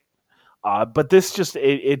 yeah, yeah. But this just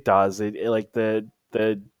it does it like the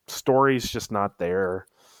story's just not there.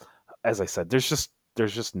 As I said, there's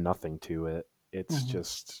just nothing to it. It's Mhm.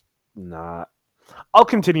 just not. I'll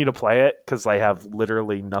continue to play it because I have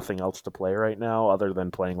literally nothing else to play right now other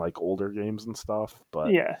than playing like older games and stuff.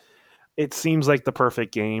 But Yeah. it seems like the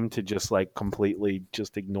perfect game to just like completely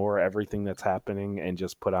just ignore everything that's happening and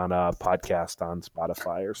just put on a podcast on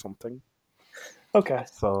Spotify or something. Okay.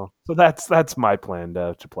 So that's my plan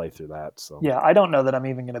to play through that. So Yeah, I don't know that I'm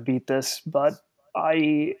even going to beat this, but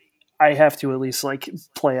I I have to at least like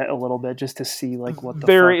play it a little bit just to see like what the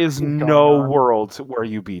there fuck is is going no on. world where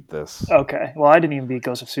you beat this. Okay. Well, I didn't even beat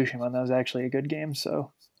Ghost of Tsushima, and that was actually a good game.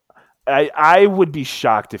 So I would be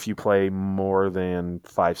shocked if you play more than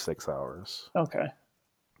 5-6 hours. okay.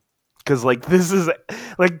 Because like this is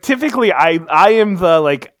like typically I am the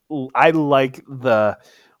like I like the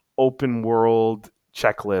open world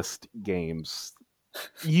checklist games.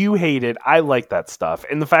 You hate it. I like that stuff,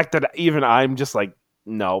 and the fact that even I'm just like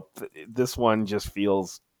no, this one just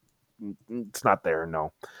feels it's not there.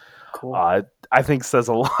 No, Cool. I think says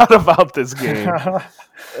a lot about this game.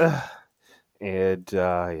 And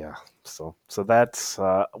yeah, so that's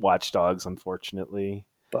Watch Dogs, unfortunately.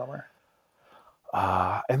 Bummer.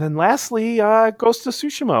 And then lastly, Ghost of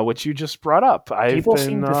Tsushima, which you just brought up. People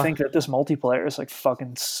seem to think that this multiplayer is like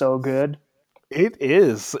fucking so good. It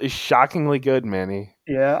is shockingly good, Manny.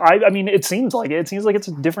 Yeah, I mean, it seems like it. It seems like it's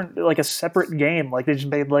a different, like a separate game. Like they just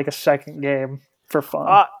made like a second game for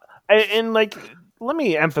fun. And like, let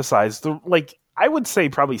me emphasize I would say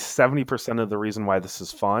probably 70% of the reason why this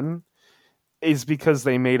is fun is because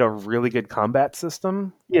they made a really good combat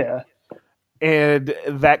system. Yeah, And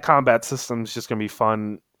that combat system is just going to be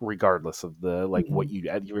fun regardless of the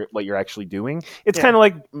what you're actually doing. It's kind of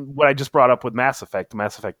like what I just brought up with Mass Effect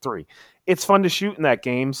 3. It's fun to shoot in that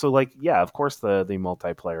game, so like yeah, of course the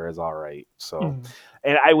multiplayer is all right. So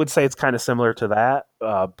and I would say it's kind of similar to that.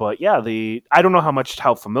 But yeah, I don't know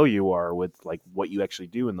how familiar you are with like what you actually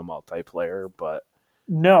do in the multiplayer, but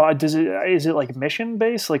No, does it is it like mission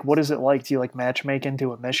based? Like what is it like? Do you like matchmake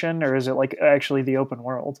into a mission or is it like actually the open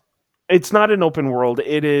world? It's not an open world.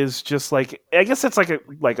 It is just like, I guess it's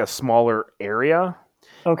like a smaller area,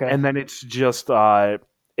 Okay. and then it's just a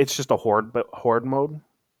horde mode.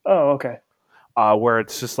 Oh, okay. Where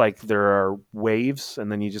it's just like there are waves,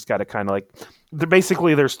 and then you just got to kind of like,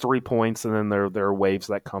 basically there's 3 points, and then there are waves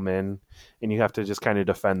that come in, and you have to just kind of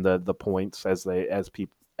defend the points as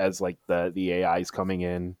people as like the AIs coming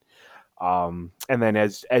in. And then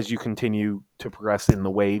as you continue to progress in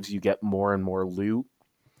the waves, you get more and more loot,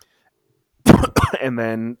 and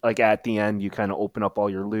then like at the end, you kind of open up all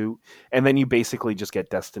your loot, and then you basically just get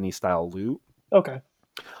Destiny style loot, Okay.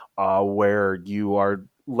 where you are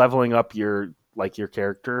leveling up your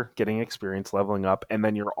character, getting experience, leveling up, and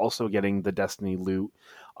then you're also getting the Destiny loot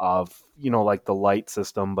of like the light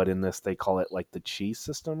system, but in this they call it like the cheese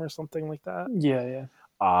system or something like that. Yeah, yeah.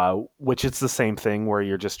 Which it's the same thing where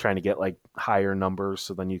you're just trying to get like higher numbers,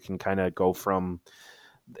 so then you can kind of go from,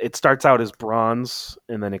 it starts out as bronze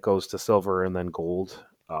and then it goes to silver and then gold.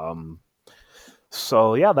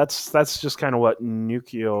 So yeah, that's just kind of what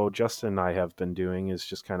Nukio, Justin, and I have been doing, is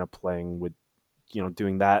just kind of playing with,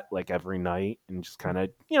 doing that like every night, and just kind of,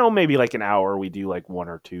 maybe like an hour we do like one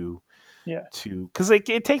or two, Yeah. because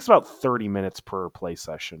it takes about 30 minutes per play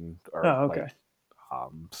session, or Oh, okay. like,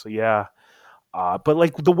 so yeah. But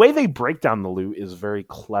like the way they break down the loot is very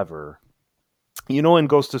clever. In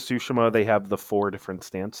Ghost of Tsushima, they have the 4 different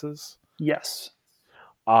stances. Yes.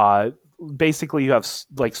 Uh, Basically, you have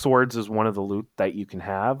like swords is one of the loot that you can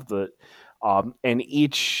have. And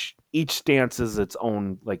each stance is its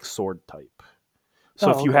own like sword type.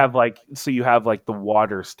 So if Oh, you okay. have you have like the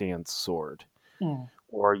water stance sword, Hmm.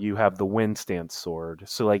 or you have the wind stance sword.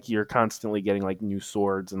 So like you're constantly getting like new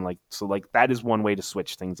swords, and like, so like that is one way to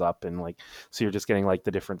switch things up, and like, so you're just getting like the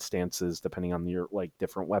different stances depending on your like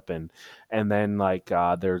different weapon. And then like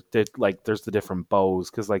there's the different bows,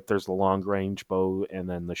 because like there's the long range bow and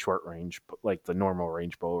then the short range, like the normal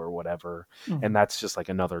range bow or whatever. Hmm. And that's just like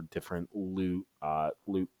another different loot.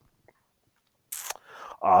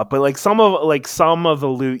 But like some of the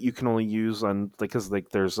loot you can only use on, because like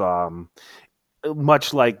there's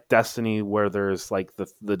much like Destiny, where there's like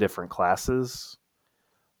the different classes.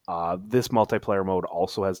 This multiplayer mode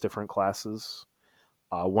also has different classes.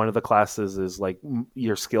 One of the classes is like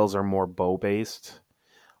your skills are more bow based.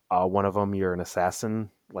 One of them, you're an assassin,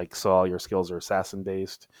 like, so all your skills are assassin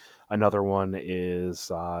based. Another one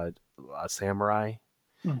is a samurai,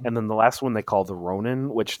 Hmm. and then the last one they call the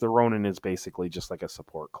Ronin, which the Ronin is basically just like a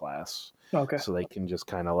support class. Okay. So they can just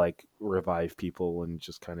kind of like revive people and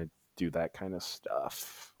just kind of do that kind of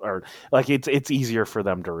stuff. Or like it's easier for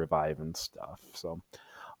them to revive and stuff. So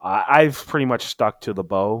I've pretty much stuck to the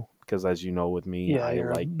bow, because as you know with me, Yeah,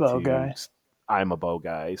 you're a bow guy. I'm a bow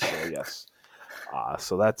guy. So yes.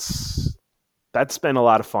 So that's been a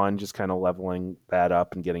lot of fun, just kind of leveling that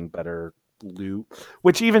up and getting better loot.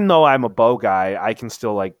 Which, even though I'm a bow guy, I can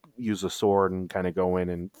still like use a sword and kind of go in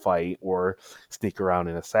and fight, or sneak around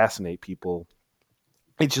and assassinate people.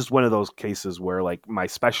 It's just one of those cases where like my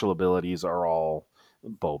special abilities are all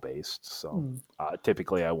bow based. So Hmm.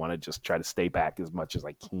 typically, I want to just try to stay back as much as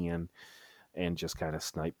I can and just kind of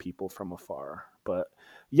snipe people from afar. But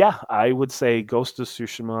yeah, I would say Ghost of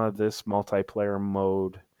Tsushima, this multiplayer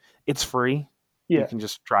mode, it's free. You Yeah. can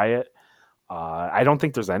just try it. I don't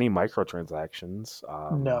think there's any microtransactions.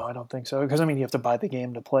 No, I don't think so. Because I mean, you have to buy the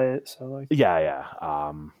game to play it. So like, Yeah,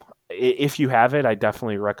 yeah. If you have it, I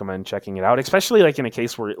definitely recommend checking it out, especially like in a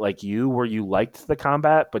case where like where you liked the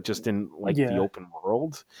combat but just didn't like the yeah. open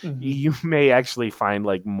world. Hmm. You may actually find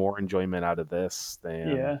like more enjoyment out of this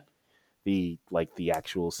than Yeah. the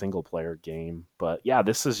actual single player game. But yeah,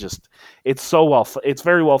 this is just, it's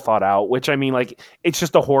very well thought out, which, I mean, like, it's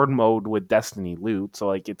just a horde mode with Destiny loot, so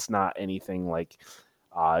like it's not anything like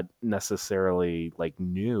necessarily like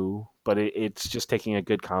new, but it's just taking a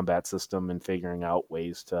good combat system and figuring out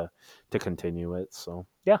ways to continue it. So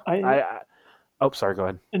yeah, I oh, sorry, go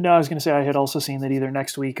ahead. no, I was gonna say I had also seen that either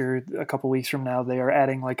next week or a couple weeks from now they are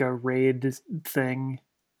adding like a raid thing.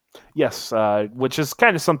 Yes, which is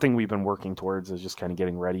kind of something we've been working towards, is just kind of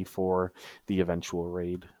getting ready for the eventual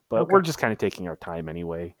raid. But Okay. we're just kind of taking our time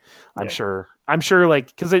anyway. I'm Yeah. sure. I'm sure, like,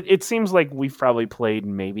 because it seems like we've probably played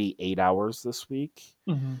maybe 8 hours this week,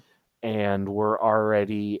 Hmm. and we're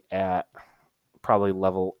already at probably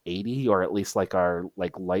level 80, or at least like our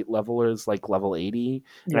like light level is like level 80,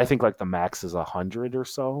 and I Yeah. think like the max is 100 or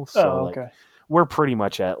so. So Oh, like okay. we're pretty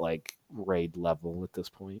much at like raid level at this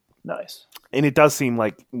point. Nice. And it does seem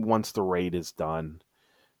like once the raid is done,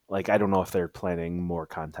 like I don't know if they're planning more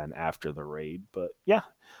content after the raid, but yeah.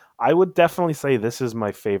 I would definitely say this is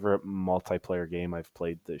my favorite multiplayer game I've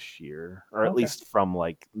played this year, or at Okay. least from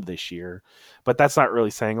like this year. But that's not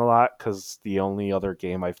really saying a lot because the only other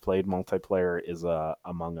game I've played multiplayer is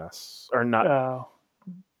Among Us, or not. Oh,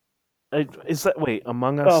 Is that wait?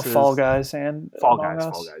 Among Us Fall is Guys and Fall Among Guys.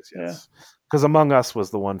 Fall Us. Guys, Yeah. yes. Because Among Us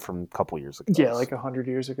was the one from a couple years ago. Yeah, like 100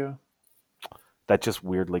 years ago. That just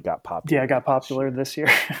weirdly got popular. Yeah, it got popular this year.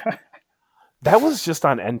 That was just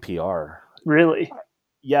on NPR. Really?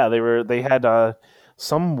 Yeah, they had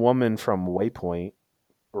some woman from Waypoint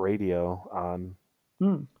Radio on.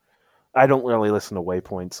 I don't really listen to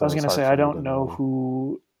Waypoint, so I was going to say I don't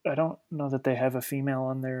know that they have a female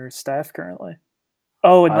on their staff currently.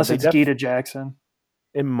 Oh, unless it's Gita Jackson.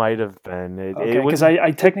 It might have been. Okay, because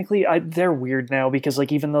I technically they're weird now because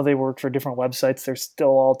like even though they work for different websites, they're still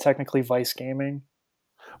all technically Vice Gaming.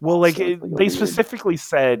 Well, like they specifically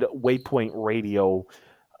said Waypoint Radio.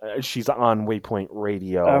 She's on Waypoint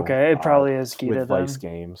Radio. Okay, it probably is Gita with Vice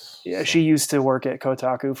Games. Yeah, so. She used to work at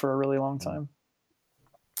Kotaku for a really long time.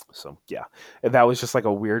 So yeah, and that was just like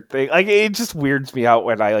a weird thing. Like it just weirds me out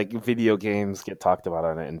when I like video games get talked about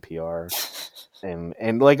on NPR,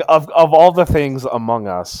 and like of all the things Among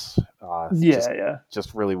Us,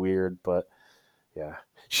 just really weird. But yeah,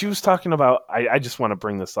 she was talking about. I just want to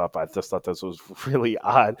bring this up. I just thought this was really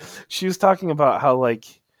odd. She was talking about how like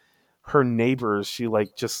her neighbors. She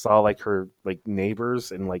like just saw like her like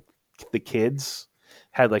neighbors and like the kids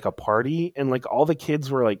had like a party, and like all the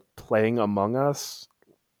kids were like playing Among Us.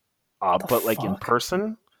 But like in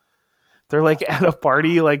person, they're like at a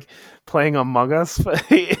party, like playing Among Us.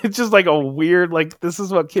 It's just like a weird, like this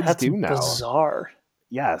is what kids do now. Bizarre.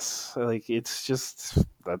 Yes, like it's just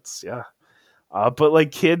yeah. But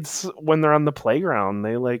like kids, when they're on the playground,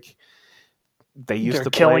 they used to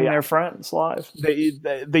killing their friends live.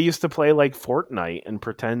 They used to play like Fortnite and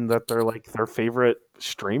pretend that they're like their favorite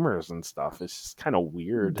streamers and stuff. It's just kind of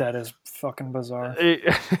weird. That is fucking bizarre.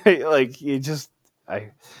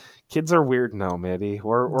 Kids are weird now, Maddie.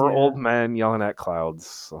 We're old men yelling at clouds.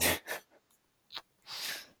 So.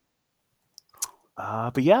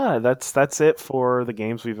 But yeah, that's it for the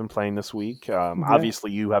games we've been playing this week.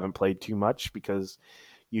 Obviously, you haven't played too much because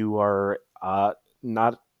you are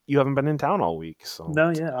you haven't been in town all week. So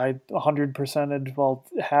no, yeah, I 100%ed, well,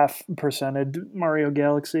 half percented Mario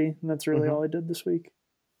Galaxy, and that's really all I did this week.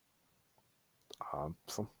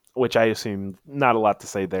 Which I assume not a lot to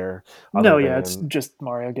say there. No, yeah, it's just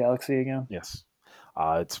Mario Galaxy again. Yes.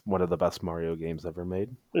 It's one of the best Mario games ever made.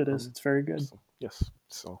 It is. It's very good. Yes.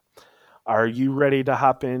 So, are you ready to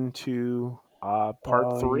hop into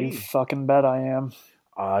part 3? You fucking bet I am.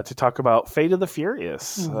 To talk about Fate of the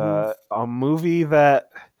Furious, a movie that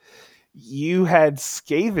you had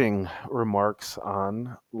scathing remarks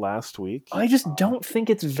on last week. I just don't think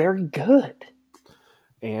it's very good.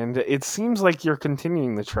 And it seems like you're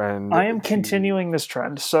continuing the trend. I am continuing this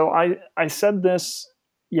trend. So I said this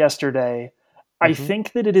yesterday. I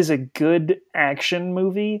think that it is a good action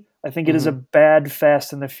movie. I think it is a bad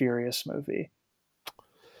Fast and the Furious movie.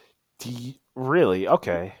 Really?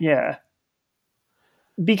 Okay. Yeah.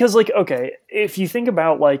 Because, like, okay, if you think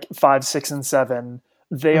about, like, 5, 6, and 7,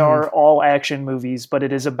 they are all action movies, but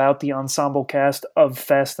it is about the ensemble cast of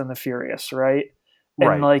Fast and the Furious, right?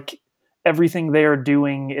 And, like, everything they are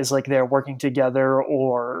doing is like they're working together,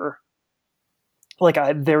 or like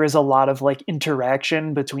there is a lot of like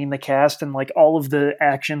interaction between the cast, and like all of the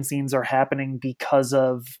action scenes are happening because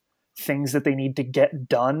of things that they need to get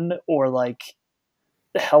done or like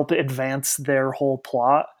help advance their whole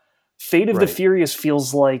plot. Fate of the Furious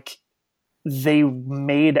feels like they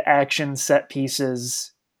made action set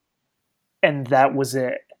pieces and that was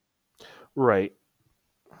it. Right.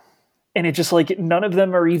 And it just like none of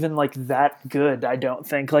them are even like that good. I don't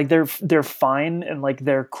think like they're fine and like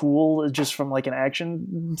they're cool just from like an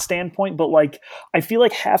action standpoint. But like I feel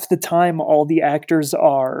like half the time all the actors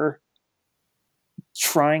are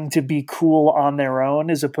trying to be cool on their own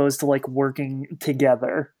as opposed to like working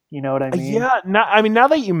together. You know what I mean? Yeah. Now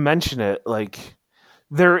that you mention it, like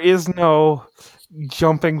there is no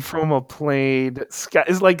jumping from a plane. It's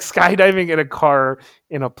like skydiving in a car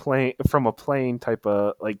in a plane from a plane type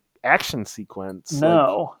of like action sequence.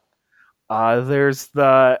 No. There's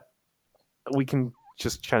we can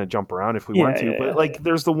just kind of jump around if we want to, but like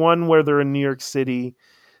there's the one where they're in New York City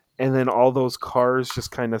and then all those cars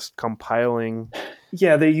just kind of compiling.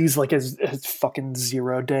 Yeah, they use like a fucking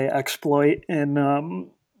 0-day exploit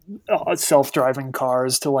in self-driving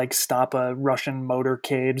cars to like stop a Russian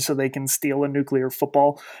motorcade so they can steal a nuclear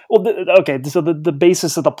football. Well, okay, so the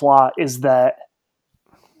basis of the plot is that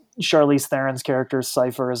Charlize Theron's character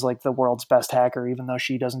Cypher is like the world's best hacker, even though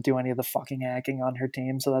she doesn't do any of the fucking hacking on her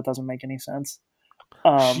team, so that doesn't make any sense.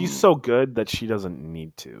 She's so good that she doesn't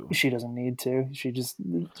need to. She doesn't need to.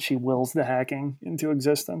 She wills the hacking into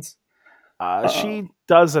existence. She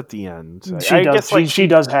does at the end. She does. She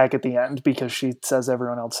does hack at the end because she says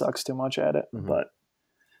everyone else sucks too much at it. Mm-hmm. But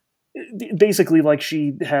basically, like,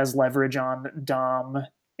 she has leverage on Dom,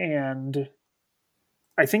 and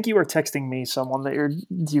I think you were texting me someone that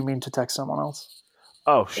do you mean to text someone else?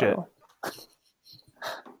 Oh shit.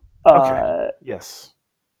 Okay. Yes.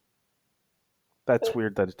 That's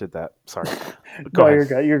weird that it did that. Sorry. Go ahead. You're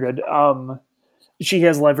good. You're good. She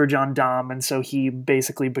has leverage on Dom, and so he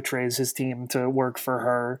basically betrays his team to work for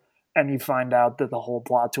her. And you find out that the whole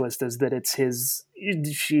plot twist is that it's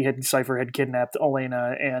Cypher had kidnapped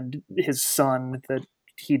Elena and his son that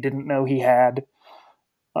he didn't know he had.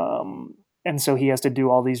 And so he has to do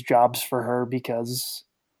all these jobs for her because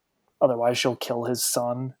otherwise she'll kill his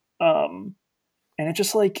son. And it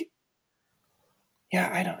just like,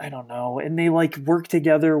 yeah, I don't know. And they like work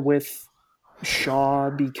together with Shaw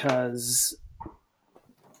because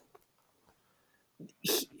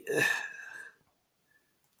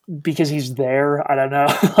he's there. I don't know.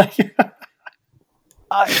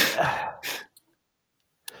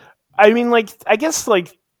 I mean, like, I guess,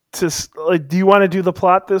 like, do you want to do the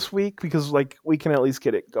plot this week? Because, like, we can at least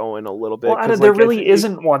get it going a little bit. Well, there really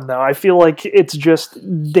isn't one, though. I feel like it's just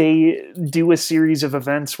they do a series of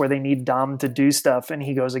events where they need Dom to do stuff, and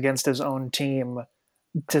he goes against his own team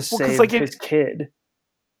to save his kid.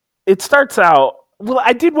 It starts out... Well,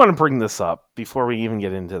 I did want to bring this up before we even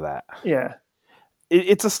get into that. Yeah.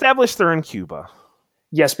 It's established they're in Cuba.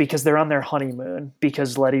 Yes, because they're on their honeymoon,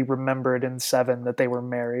 because Letty remembered in 7 that they were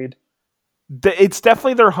married. It's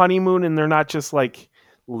definitely their honeymoon, and they're not just, like,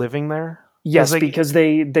 living there? Yes, because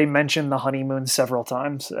they mention the honeymoon several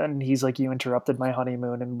times, and he's like, you interrupted my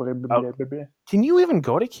honeymoon, and blah, blah, blah, blah, blah. Can you even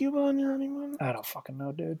go to Cuba on your honeymoon? I don't fucking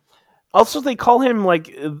know, dude. Also, they call him, like,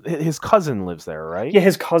 his cousin lives there, right? Yeah,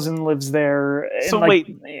 his cousin lives there. So, like,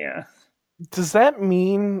 wait. Yeah. Does that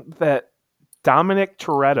mean that Dominic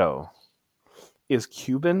Toretto is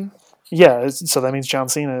Cuban? Yeah, so that means John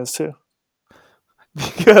Cena is, too.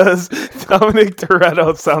 Because Dominic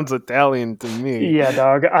Toretto sounds Italian to me. Yeah,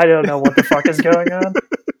 dog. I don't know what the fuck is going on.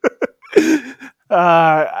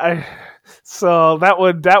 So that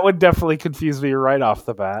would definitely confuse me right off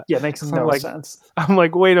the bat. Yeah, it makes no sense. I'm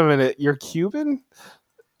like, wait a minute, you're Cuban?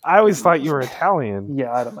 I always thought you were Italian.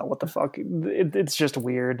 Yeah, I don't know what the fuck. It's just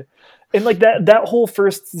weird. And like that whole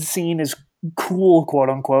first scene is cool, quote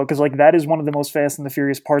unquote, because like that is one of the most Fast and the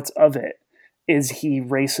Furious parts of it. Is he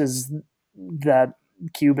races that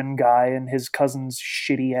Cuban guy in his cousin's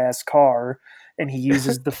shitty ass car, and he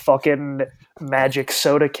uses the fucking magic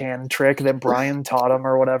soda can trick that Brian taught him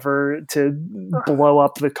or whatever to blow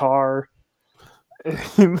up the car.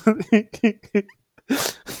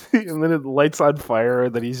 And then it lights on fire,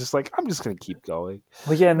 and then he's just like, I'm just going to keep going.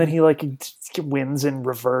 Well, yeah, and then he like wins in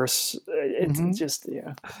reverse. It's just,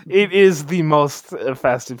 yeah. It is the most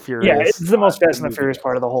Fast and Furious. Yeah, it's the most Fast and the Furious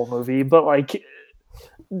part of the whole movie, but like...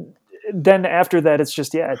 Then after that, it's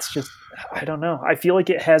just I don't know. I feel like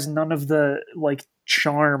it has none of the like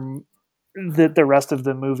charm that the rest of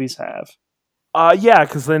the movies have. Yeah,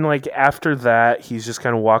 because then like after that, he's just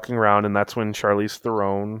kind of walking around, and that's when Charlize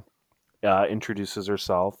Theron introduces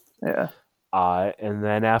herself. Yeah. And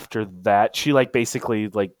then after that, she like basically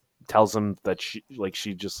like tells him that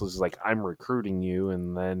she just was like, I'm recruiting you,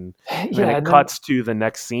 and then it cuts to the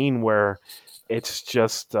next scene where it's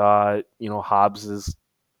just Hobbs is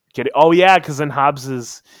getting... Oh yeah, because then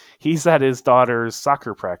he's at his daughter's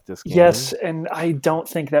soccer practice game. Yes, and I don't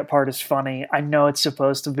think that part is funny. I know it's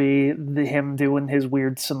supposed to be him doing his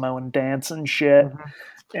weird Samoan dance and shit,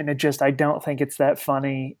 and I don't think it's that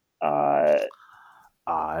funny. And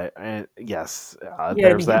yes,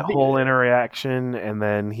 there's that whole interaction, and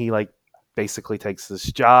then he like basically takes this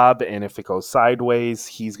job, and if it goes sideways,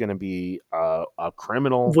 he's going to be a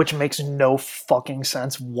criminal, which makes no fucking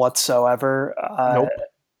sense whatsoever. Nope.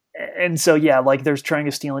 And so, yeah, like there's trying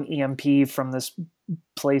to steal an EMP from this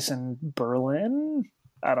place in Berlin.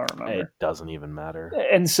 I don't remember. It doesn't even matter.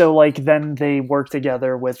 And so, like, then they work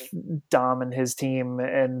together with Dom and his team,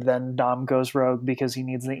 and then Dom goes rogue because he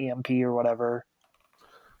needs the EMP or whatever.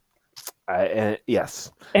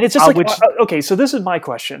 Yes. And it's just okay, so this is my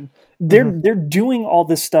question. They're doing all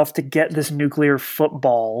this stuff to get this nuclear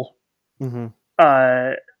football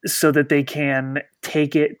so that they can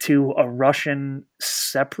take it to a Russian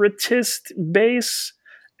separatist base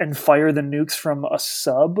and fire the nukes from a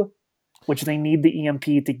sub, which they need the EMP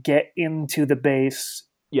to get into the base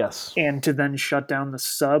Yes. and to then shut down the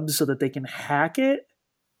sub so that they can hack it,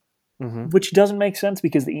 Mm-hmm. which doesn't make sense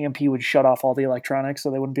because the EMP would shut off all the electronics, so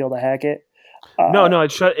they wouldn't be able to hack it. No, it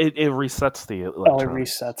resets the Oh, it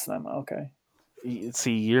electronics. resets them. Okay.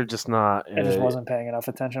 See, you're just not. I just wasn't paying enough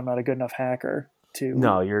attention. I'm not a good enough hacker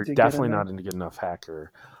No, you're to get in definitely there. not a good enough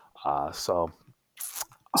hacker. So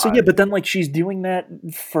Yeah, but then like she's doing that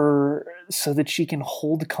for so that she can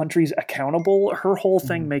hold countries accountable. Her whole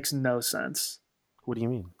thing makes no sense. what do you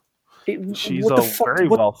mean? She's What the a fuck? very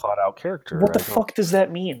well thought out character. What the fuck does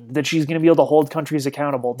that mean? That she's going to be able to hold countries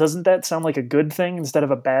accountable? Doesn't that sound like a good thing instead of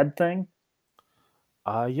a bad thing?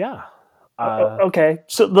 Yeah. Okay,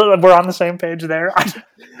 so we're on the same page there.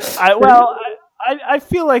 I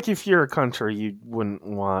feel like if you're a country, you wouldn't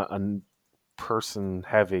want a person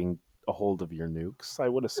having a hold of your nukes. I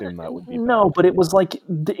would assume that would be No, bad. but it was like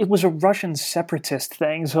it was a Russian separatist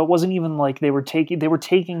thing, so it wasn't even like they were taking the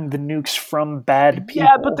nukes from bad people.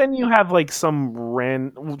 Yeah, but then you have like some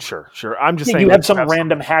sure. I'm just saying you like, have some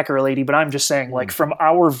random hacker lady, but I'm just saying like Mm. from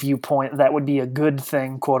our viewpoint that would be a good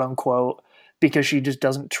thing, quote unquote, because she just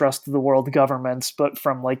doesn't trust the world governments. But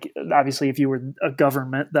from like obviously, if you were a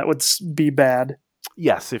government, that would be bad.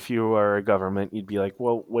 Yes, if you are a government, you'd be like,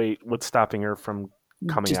 well, wait, what's stopping her from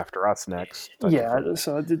coming after us next? Yeah,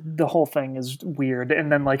 so the whole thing is weird,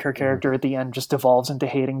 and then like her character at the end just devolves into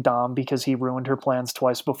hating Dom because he ruined her plans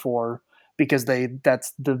twice before. Because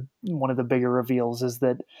that's the one of the bigger reveals is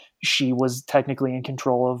that she was technically in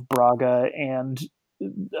control of Braga and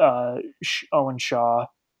Owen Shaw.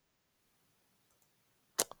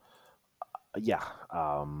 Yeah.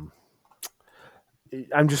 I'm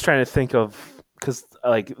just trying to think of because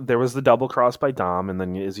like there was the double cross by Dom, and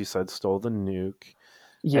then as you said, stole the nuke.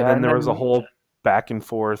 Yeah, And then there was a whole back and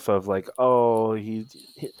forth of like, oh,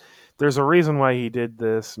 there's a reason why he did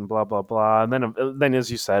this, and blah blah blah. And then as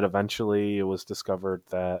you said, eventually it was discovered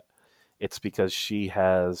that it's because she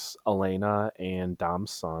has Elena and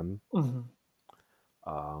Dom's son. Mm-hmm.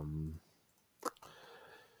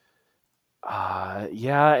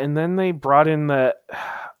 Yeah, and then they brought in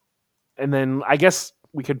and then I guess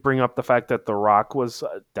we could bring up the fact that The Rock was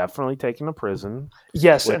definitely taken to prison.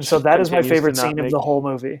 Yes, and so that is my favorite scene of the whole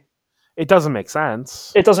movie. It doesn't make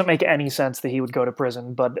sense. It doesn't make any sense that he would go to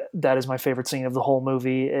prison, but that is my favorite scene of the whole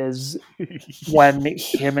movie is when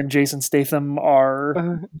him and Jason Statham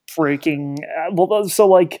are breaking. Well, so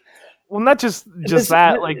like, not just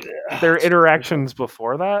that, like their interactions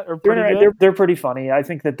before that are pretty good. They're pretty funny. I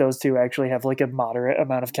think that those two actually have like a moderate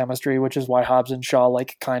amount of chemistry, which is why Hobbs and Shaw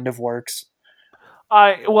like kind of works.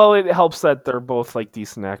 Well, it helps that they're both like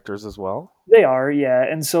decent actors as well. They are, yeah,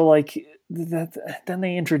 and so like then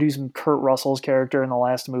they introduce Kurt Russell's character in the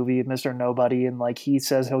last movie, Mr. Nobody, and like he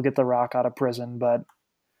says he'll get The Rock out of prison, but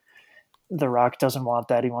The Rock doesn't want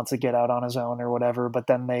that. He wants to get out on his own or whatever. But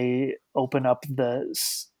then they open up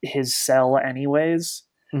his cell anyways,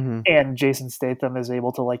 and Jason Statham is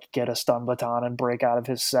able to like get a stun baton and break out of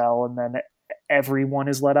his cell, and then everyone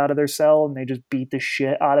is let out of their cell, and they just beat the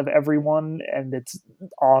shit out of everyone, and it's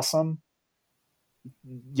awesome.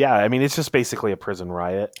 Yeah, I mean, it's just basically a prison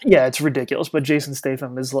riot. Yeah, it's ridiculous, but Jason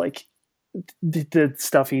Statham is like, the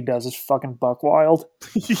stuff he does is fucking buck wild.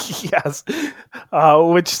 Yes.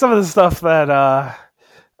 Which some of the stuff that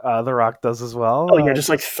The Rock does as well. Oh yeah, just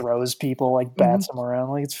like throws people, like bats them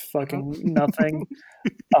around like it's fucking nothing.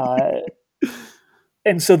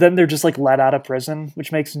 And so then they're just like let out of prison,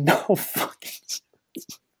 which makes no fucking sense.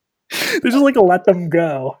 They're just like let them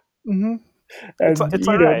go. Mm-hmm. And, it's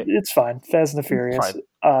all right. It's fine. Fast and the Furious.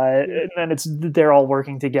 And then they're all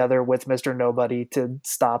working together with Mr. Nobody to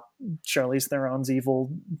stop Charlize Theron's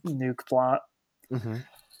evil nuke plot. Mm-hmm.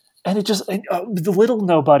 And it just the little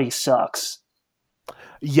Nobody sucks.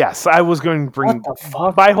 Yes, I was going to bring. What the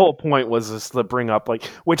fuck? My whole point was just to bring up like,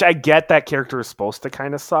 which I get that character is supposed to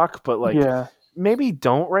kind of suck, but like, maybe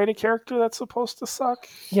don't write a character that's supposed to suck.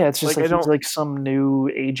 Yeah, it's just like he's like some new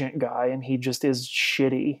agent guy, and he just is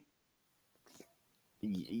shitty.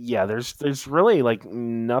 Yeah, there's really like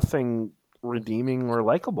nothing redeeming or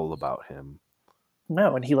likable about him.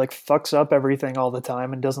 No, and he like fucks up everything all the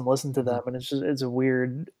time and doesn't listen to them, and it's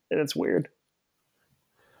weird. It's weird.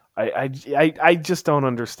 I just don't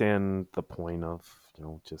understand the point of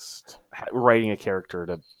just writing a character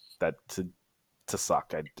to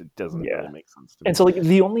suck. It doesn't really make sense to me. And so like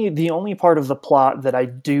the only part of the plot that I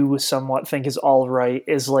do somewhat think is all right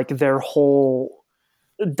is like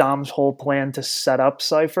Dom's whole plan to set up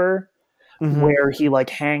Cypher, where he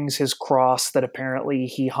like hangs his cross that apparently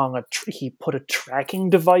he put a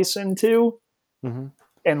tracking device into,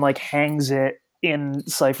 and like hangs it in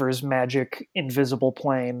Cypher's magic invisible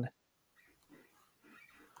plane.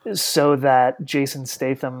 so that Jason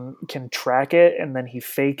Statham can track it, and then he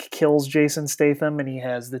fake kills Jason Statham, and he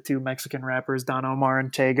has the two Mexican rappers, Don Omar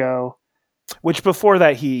and Tego. Which before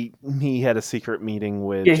that he had a secret meeting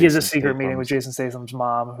with Yeah, he has a Jason secret meeting with Statham's. Jason Statham's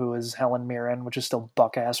mom, who is Helen Mirren, which is still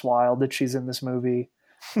buck ass wild that she's in this movie.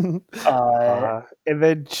 Uh, And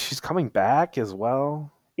then she's coming back as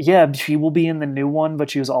well. yeah, she will be in the new one, but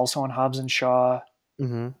she was also in Hobbs and Shaw.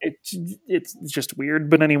 Mm-hmm. It's just weird.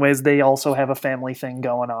 But anyways, they also have a family thing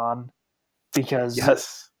going on because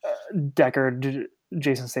Yes. Deckard,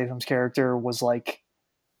 Jason Statham's character, was like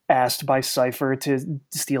asked by Cypher to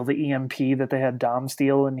steal the EMP that they had Dom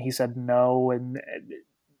steal, and he said no, and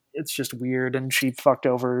it's just weird. And she fucked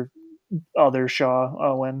over other Shaw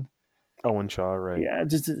Owen. Owen Shaw, right? Yeah,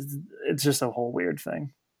 it's just a whole weird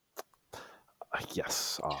thing.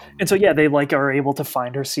 Yes. And so yeah, they like are able to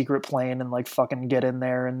find her secret plane and like fucking get in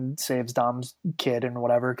there and saves Dom's kid and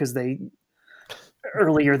whatever because they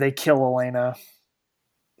earlier they kill Elena.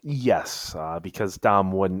 Yes, because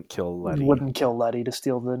Dom wouldn't kill Letty. Wouldn't kill Letty to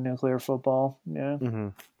steal the nuclear football. Yeah. Mm-hmm.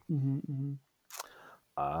 Mm-hmm,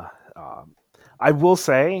 mm-hmm. I will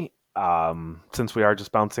say, since we are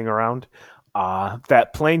just bouncing around,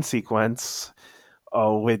 that plane sequence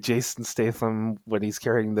with Jason Statham when he's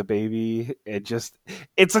carrying the baby,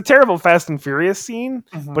 it's a terrible Fast and Furious scene,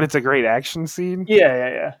 Mm-hmm. but it's a great action scene.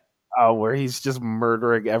 Yeah. Where he's just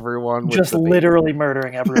murdering everyone. Just literally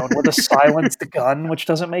murdering everyone with a silenced gun, which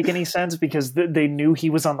doesn't make any sense because they knew he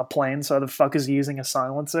was on the plane, so how the fuck is he using a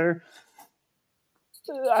silencer?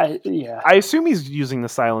 I assume he's using the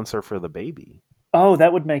silencer for the baby. Oh,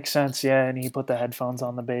 that would make sense, yeah, and he put the headphones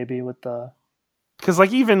on the baby with the... Because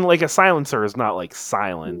like even like a silencer is not like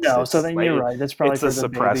silent. No, so then like, you're right. That's probably it's for a the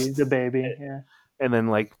suppressed baby, yeah. And then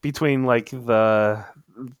like between like the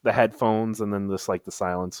headphones and then this like the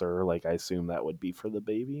silencer, like I assume that would be for the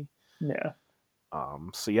baby. Yeah.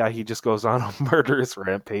 So yeah, he just goes on a murderous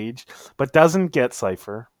rampage, but doesn't get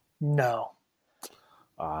Cypher. No.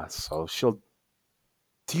 So she'll.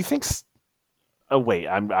 Do you think? Oh wait,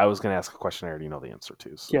 I was going to ask a question. I already know the answer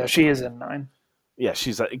to. So yeah, she is in 9. Yeah,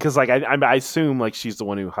 she's because like I assume like she's the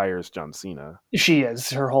one who hires John Cena. She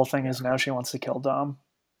is. Her whole thing is now she wants to kill Dom.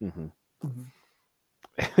 Mm-hmm.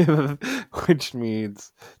 Which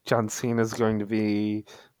means John Cena is going to be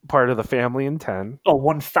part of the family in 10. Oh,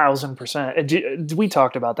 1000%. We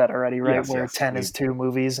talked about that already, right? Yes, Where yes, 10 is 2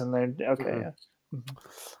 movies, and then okay, mm-hmm. yeah.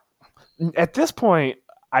 Mm-hmm. At this point,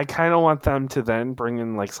 I kind of want them to then bring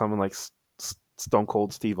in like someone like Stone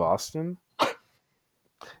Cold Steve Austin,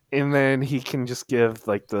 and then he can just give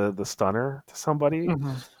like the stunner to somebody.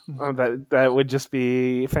 Mm-hmm. Mm-hmm. That would just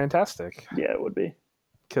be fantastic. Yeah, it would be.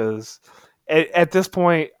 Because at this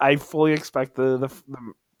point, I fully expect the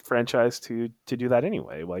franchise to do that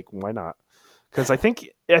anyway. Like, why not? Because I think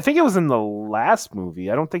it was in the last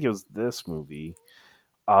movie. I don't think it was this movie.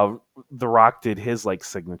 The Rock did his like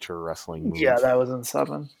signature wrestling move. Yeah, that was in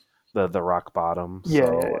 7. The rock bottom. Yeah,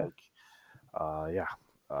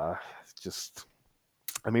 so, just.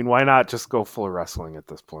 I mean, why not just go full wrestling at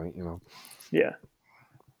this point? You know. Yeah.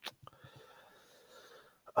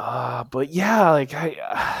 But yeah, like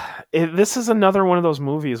this is another one of those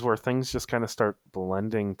movies where things just kind of start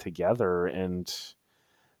blending together, and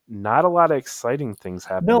not a lot of exciting things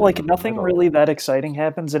happen. No, like nothing really that exciting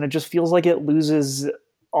happens, and it just feels like it loses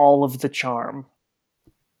all of the charm.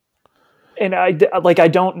 And I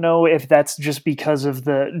don't know if that's just because of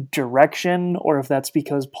the direction, or if that's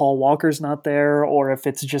because Paul Walker's not there, or if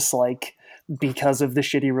it's just like because of the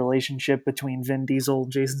shitty relationship between Vin Diesel,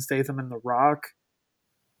 Jason Statham, and The Rock.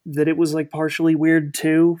 That it was like partially weird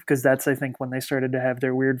too, because that's I think when they started to have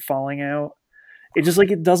their weird falling out. It just like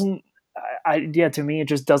it doesn't. To me it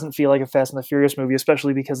just doesn't feel like a Fast and the Furious movie,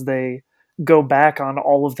 especially because they go back on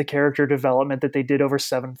all of the character development that they did over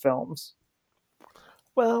 7 films.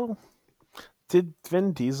 Well, did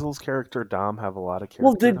Vin Diesel's character Dom have a lot of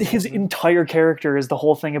character? Well, his entire character is the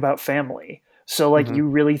whole thing about family. So like, you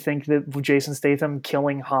really think that Jason Statham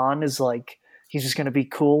killing Han is like he's just going to be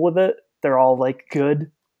cool with it? They're all like good.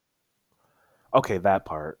 Okay, that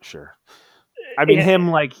part, sure. I mean, him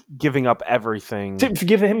like giving up everything.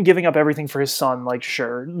 Him giving up everything for his son, like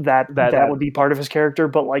sure, that would be part of his character.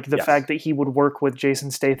 But like the fact that he would work with Jason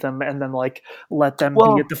Statham and then like let them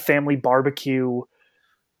be at the family barbecue.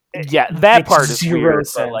 Yeah, that part is weird.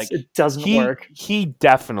 Sense. But, like, it doesn't work. He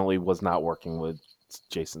definitely was not working with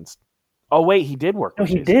Jason's. Oh wait, he did work. No,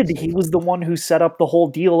 he did. Statham. He was the one who set up the whole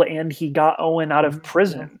deal, and he got Owen out of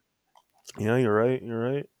prison. Yeah, you're right. You're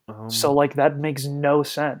right. So like that makes no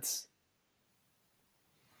sense.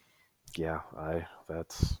 Yeah,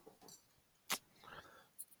 that's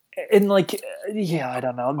and like, yeah, I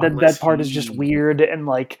don't know. That Unless part is just he, weird, and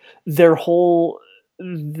like their whole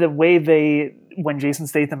the way they when Jason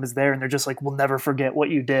Statham is there and they're just like, we'll never forget what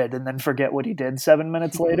you did, and then forget what he did 7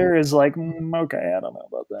 minutes later is like, okay, I don't know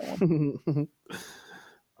about that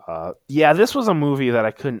one. yeah, this was a movie that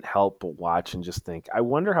I couldn't help but watch and just think, I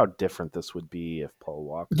wonder how different this would be if Paul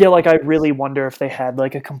Walker Yeah, like I was. really wonder if they had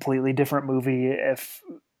like a completely different movie if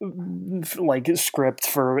like script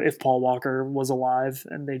for if Paul Walker was alive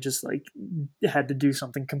and they just like had to do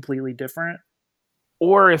something completely different.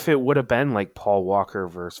 Or if it would have been like Paul Walker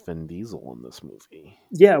versus Vin Diesel in this movie.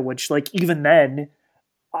 Yeah, which like even then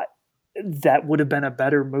I, that would have been a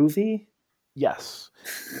better movie. Yes.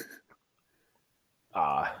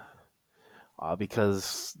 Uh,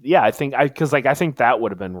 because yeah, I think I think that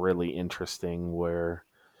would have been really interesting where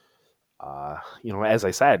as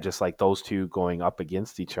I said, just like those two going up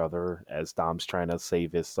against each other as Dom's trying to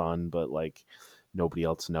save his son, but like nobody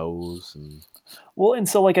else knows. And Well, and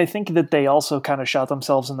so like I think that they also kind of shot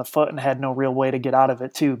themselves in the foot and had no real way to get out of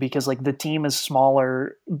it too, because like the team is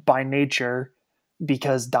smaller by nature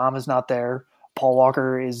because Dom is not there. Paul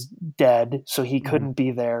Walker is dead, so he couldn't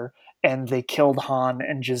be there, and they killed Han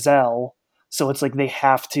and Giselle. So it's like they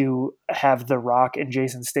have to have The Rock and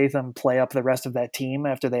Jason Statham play up the rest of that team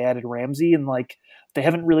after they added Ramsey, and like they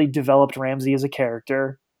haven't really developed Ramsey as a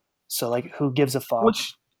character. So like, who gives a fuck?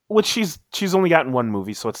 which she's only gotten one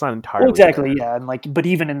movie, so it's not Well, entirely exactly, fair. yeah, and like, but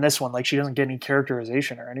even in this one, like, she doesn't get any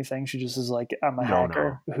characterization or anything. She just is like, I'm a No.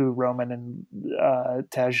 hacker who Roman and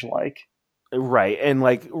Tej like. Right. And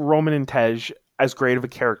like Roman and Tej, as great of a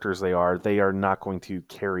character as they are not going to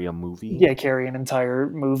carry a movie. Yeah, carry an entire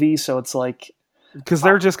movie. So it's like, Because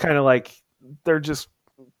they're just kind of like they're just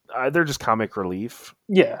they're just comic relief.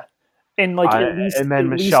 yeah, and like And then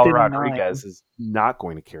at least Michelle in nine, Rodriguez is not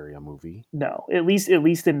going to carry a movie. no, at least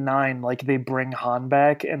in nine, like they bring Han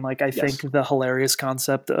back, and like I Yes. think the hilarious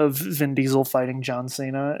concept of Vin Diesel fighting John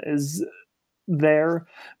Cena is there,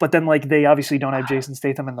 but then like they obviously don't have Jason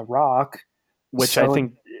Statham and The Rock, Which I so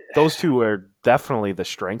think those two are definitely the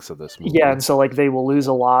strengths of this movie. yeah, and so like they will lose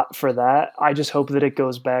a lot for that. I just hope that it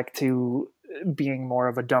goes back to being more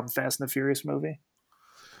of a dumb Fast and the Furious movie.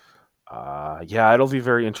 Yeah, it'll be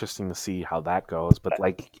very interesting to see how that goes. But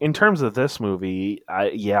like in terms of this movie,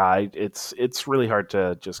 it's really hard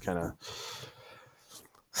to just kind of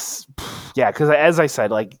because as I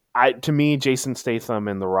said, like to me, Jason Statham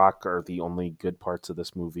and The Rock are the only good parts of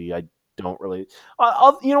this movie. I don't really.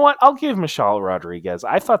 You know what? I'll give Michelle Rodriguez.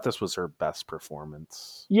 I thought this was her best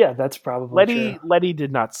performance. Yeah, that's probably true. Letty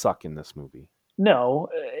did not suck in this movie. No,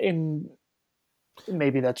 and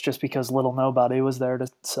maybe that's just because Little Nobody was there to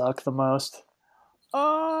suck the most.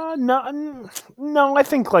 No. I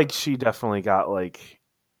think like she definitely got like.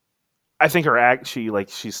 I think her act. She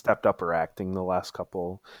stepped up her acting the last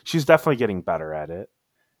couple. She's definitely getting better at it.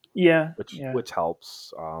 Yeah, which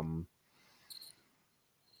helps.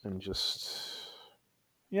 And just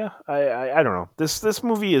I don't know. This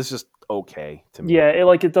movie is just okay to me. Yeah,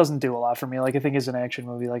 it doesn't do a lot for me. Like I think as an action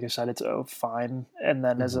movie, like I said, it's fine, and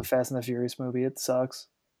then as a Fast and the Furious movie, it sucks.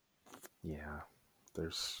 Yeah,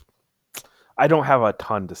 I don't have a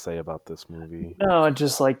ton to say about this movie. No,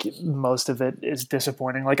 just like most of it is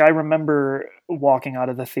disappointing. Like I remember walking out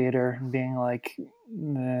of the theater and being like,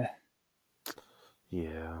 "Meh."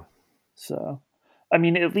 Yeah. So, I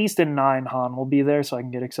mean, at least in nine, Han will be there, so I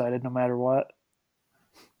can get excited no matter what.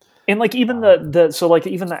 And like even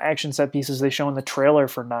even the action set pieces they show in the trailer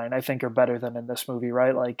for nine, I think are better than in this movie,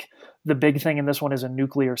 right? Like the big thing in this one is a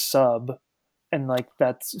nuclear sub, and like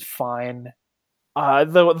that's fine.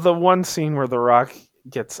 The one scene where The Rock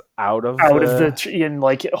gets out of and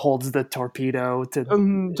like holds the torpedo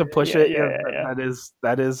to push it. Yeah.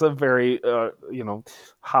 That is a very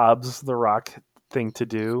Hobbs The Rock thing to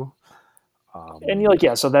do. And you're like,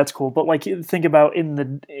 yeah, so that's cool. But like, think about in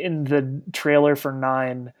the trailer for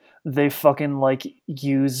nine, they fucking like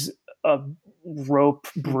use a rope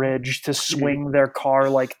bridge to swing their car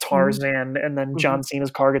like Tarzan, and then John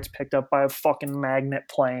Cena's car gets picked up by a fucking magnet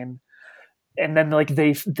plane, and then like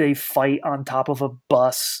they fight on top of a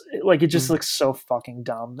bus. Like it just looks so fucking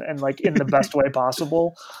dumb, and like in the best way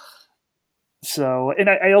possible. So, and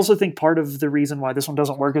I also think part of the reason why this one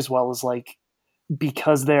doesn't work as well is like,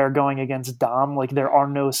 because they are going against Dom, like there are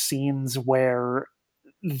no scenes where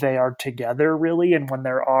they are together really, and when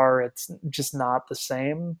there are, it's just not the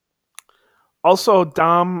same. Also,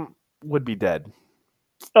 Dom would be dead.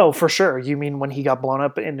 Oh, for sure. You mean when he got blown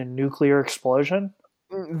up in a nuclear explosion?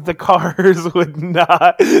 The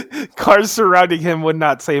cars surrounding him would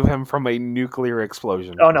not save him from a nuclear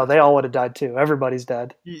explosion. Oh no, they all would have died too. Everybody's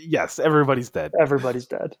dead. Yes, everybody's dead. Everybody's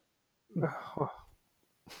dead.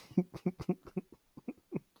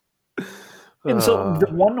 And so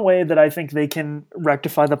the one way that I think they can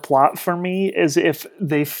rectify the plot for me is if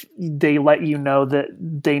they let you know that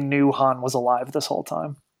they knew Han was alive this whole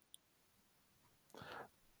time.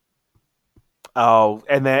 Oh,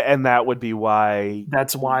 and that would be why.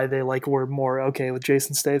 That's why they were more okay with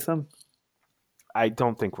Jason Statham. I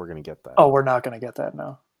don't think we're gonna get that. Oh, we're not gonna get that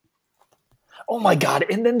now. Oh my god!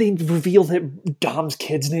 And then they reveal that Dom's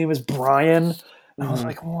kid's name is Brian. And I was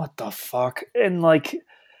like, what the fuck? And I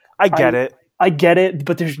get it. I get it,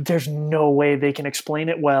 but there's no way they can explain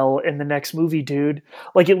it well in the next movie, dude.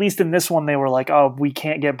 Like, at least in this one, they were like, oh, we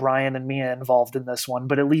can't get Brian and Mia involved in this one.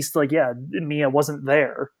 But at least, Mia wasn't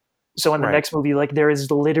there. So in the next movie, there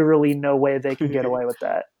is literally no way they can get away with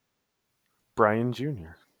that. Brian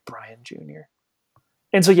Jr.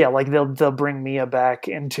 And so, yeah, they'll bring Mia back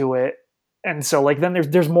into it. And so, then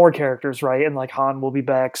there's more characters, right? And, Han will be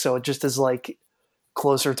back, so it just is,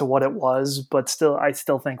 closer to what it was, but still, I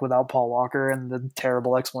still think without Paul Walker and the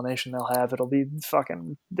terrible explanation they'll have, it'll be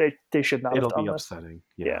fucking. They should not. It'll have done be this. upsetting.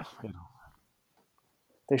 Yeah.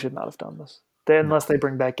 They should not have done this. Unless they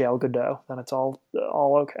bring back Gal Gadot, then it's all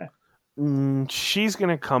okay. She's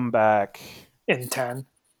gonna come back in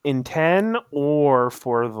 10, or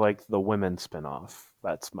for the women spinoff.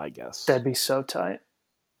 That's my guess. That'd be so tight.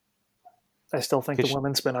 I still think the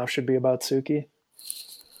women spinoff should be about Suki.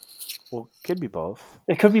 Well, it could be both.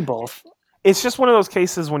 It could be both. It's just one of those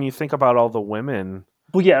cases when you think about all the women.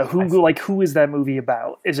 Well, yeah. Who is that movie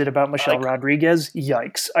about? Is it about Michelle Rodriguez?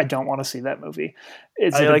 Yikes! I don't want to see that movie.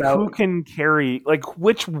 Is it about who can carry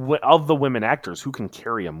which of the women actors who can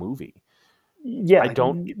carry a movie? Yeah,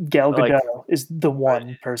 Gal Gadot is the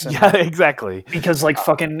one person. Yeah, exactly. Because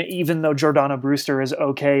fucking, even though Jordana Brewster is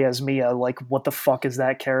okay as Mia, what the fuck is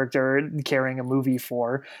that character carrying a movie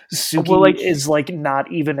for? Suki is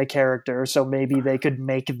not even a character, so maybe they could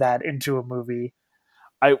make that into a movie.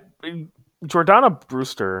 Jordana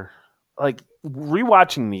Brewster,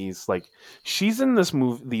 rewatching these, she's in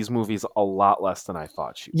these movies a lot less than I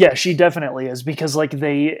thought she was. Yeah, she definitely is, because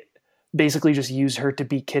they basically just use her to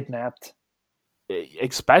be kidnapped.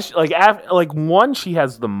 Especially one, she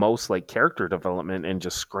has the most character development and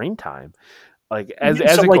just screen time. As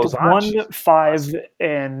it goes on, 1, 5,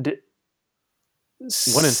 and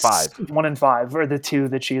 1 and 5. 1 and 5 are the two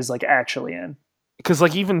that she is actually in. Because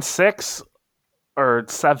even 6 or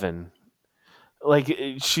 7,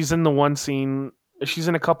 she's in the one scene. She's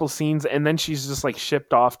in a couple scenes, and then she's just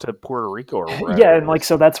shipped off to Puerto Rico or wherever. Yeah, and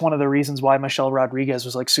so that's one of the reasons why Michelle Rodriguez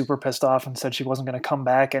was super pissed off and said she wasn't going to come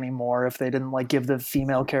back anymore if they didn't give the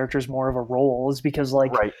female characters more of a role. Is because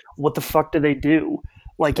what the fuck do they do?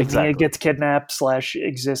 If Mia gets kidnapped /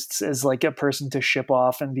 exists as a person to ship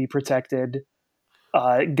off and be protected,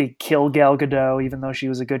 they kill Gal Gadot even though she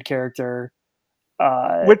was a good character.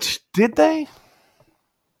 Which did they?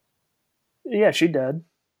 Yeah, she did.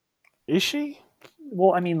 Is she?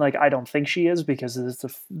 Well, I mean, I don't think she is because it's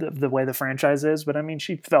the way the franchise is. But I mean,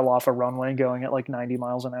 she fell off a runway going at 90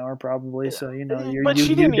 miles an hour, probably. So but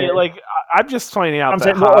she didn't. I'm just finding out. I'm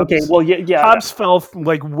saying, yeah. Hobbs fell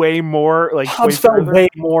way more. Hobbs fell way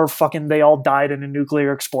more. Fucking, they all died in a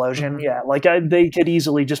nuclear explosion. Mm-hmm. Yeah, they could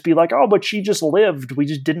easily just be oh, but she just lived. We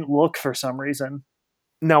just didn't look for some reason.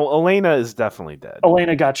 No, Elena is definitely dead.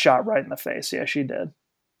 Elena got shot right in the face. Yeah, she did.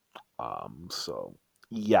 So.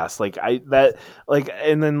 Yes,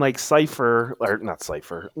 and then Cypher, or not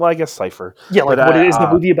Cypher. Well, I guess Cypher. Yeah, what is the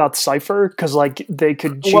movie about Cypher? Because they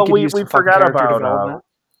could. We forgot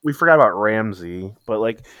about Ramsey,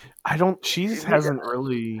 but I don't. She hasn't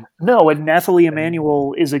really. No, and Nathalie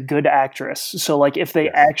Emmanuel is a good actress. So if they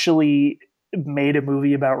actually made a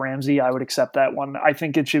movie about Ramsey, I would accept that one. I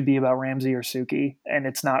think it should be about Ramsey or Suki, and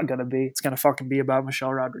it's not gonna be. It's gonna fucking be about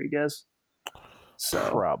Michelle Rodriguez. So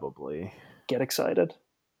probably. Get excited.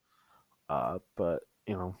 But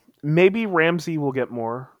maybe Ramsey will get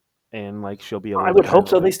more, and she'll be. I would hope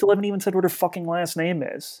so. They still haven't even said what her fucking last name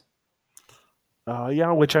is.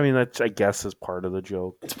 Yeah, which I mean, that's I guess is part of the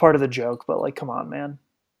joke. It's part of the joke, but come on, man.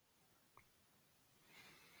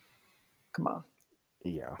 Come on.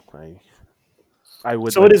 Yeah, I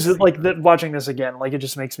would. So it is watching this again. It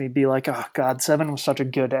just makes me be oh god, 7 was such a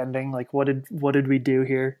good ending. What did we do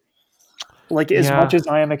here? As much as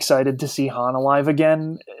I am excited to see Han alive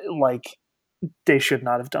again, they should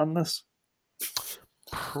not have done this.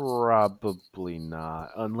 Probably not,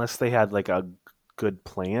 unless they had a good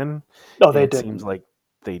plan. No, they didn't. It seems like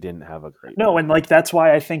they didn't have a great. No, and that's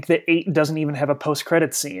why I think that 8 doesn't even have a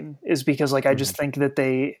post-credit scene, is because I just think that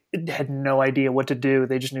they had no idea what to do.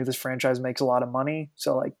 They just knew this franchise makes a lot of money,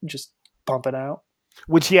 so just pump it out.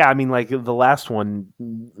 Which, yeah, I mean, like the last one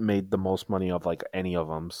made the most money of like any of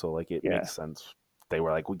them, so like it Yeah. makes sense. They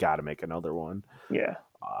were like, we got to make another one. Yeah.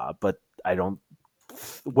 But I don't.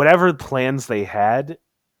 Whatever plans they had,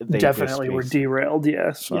 they Definitely just were derailed.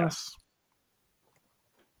 Yeah. So. Yes.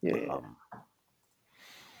 Yeah.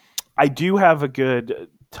 I do have a good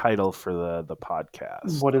title for the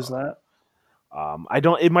podcast. What is that? I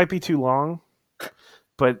don't. It might be too long,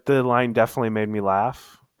 but the line definitely made me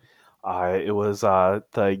laugh. It was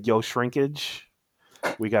the yo shrinkage.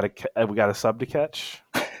 We got a sub to catch.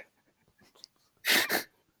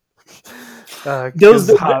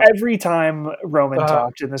 Every time Roman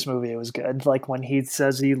talked in this movie, it was good. Like when he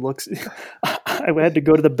says he looks, I had to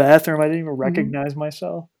go to the bathroom. I didn't even recognize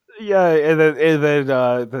myself. Yeah, and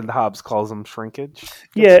then Hobbs calls him shrinkage.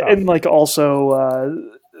 Good stuff. And like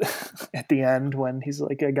also at the end when he's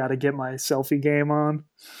like, I got to get my selfie game on.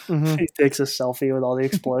 Mm-hmm. He takes a selfie with all the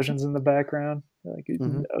explosions in the background. Like,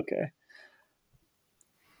 okay.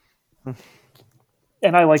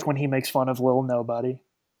 And I like when he makes fun of Lil Nobody.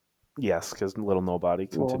 Yes, because Little Nobody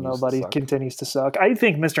continues to suck. I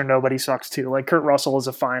think Mr. Nobody sucks too. Like Kurt Russell is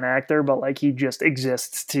a fine actor, but like he just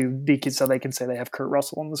exists so they can say they have Kurt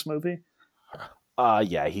Russell in this movie.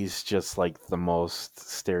 Yeah, he's just like the most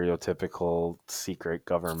stereotypical secret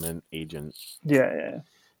government agent. Yeah.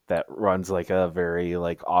 That runs like a very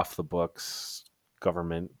like off the books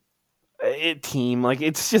government team. Like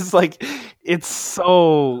it's just like it's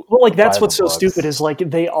so well. Like that's what's so stupid is like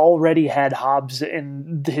they already had Hobbs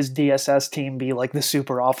and his DSS team be like the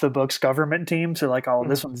super off the books government team. So like, oh,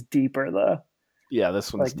 this one's deeper though. Yeah,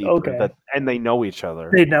 this one's like, deeper. Okay. And they know each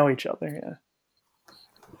other. They know each other. Yeah.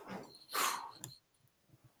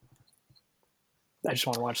 I just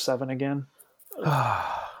want to watch 7 again.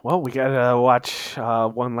 Well, we gotta watch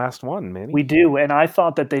one last one, Manny. We do, and I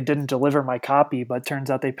thought that they didn't deliver my copy, but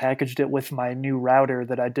turns out they packaged it with my new router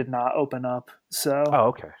that I did not open up. So,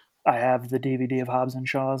 okay. I have the DVD of Hobbs and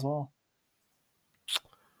Shaw as well.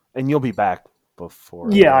 And you'll be back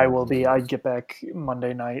before? Yeah, I will be. I get back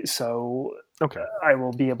Monday night, so okay, I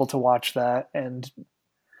will be able to watch that. And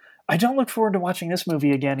I don't look forward to watching this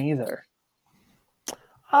movie again either.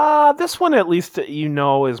 This one at least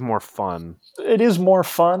is more fun. It is more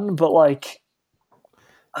fun, but like,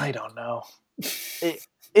 I don't know.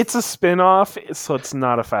 It's a spin-off, so it's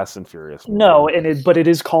not a Fast and Furious movie. No, but it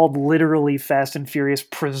is called literally Fast and Furious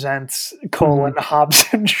Presents : Hobbs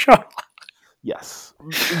and Shaw. Yes.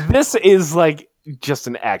 This is like just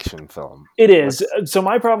an action film. It is. So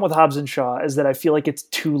my problem with Hobbs and Shaw is that I feel like it's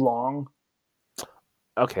too long.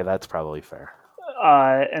 Okay, that's probably fair.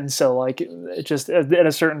 And so like it just at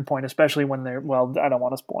a certain point, especially when they're I don't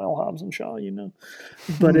want to spoil Hobbs and Shaw,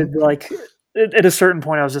 but at a certain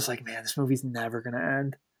point I was just like, man, this movie's never gonna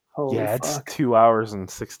end. Holy fuck. It's 2 hours and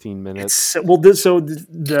 16 minutes.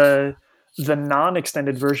 The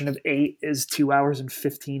non-extended version of 8 is 2 hours and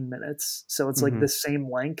 15 minutes. So it's like the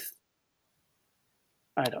same length.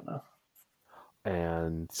 I don't know.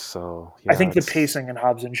 And so I think the pacing in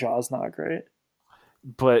Hobbs and Shaw is not great.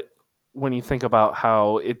 But when you think about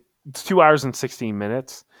how it's 2 hours and 16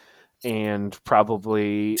 minutes and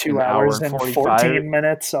probably 2 hours and 14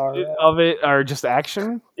 minutes of it are just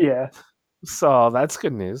action. Yeah. So that's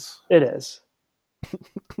good news. It is.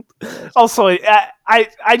 Also,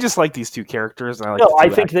 I just like these two characters. And I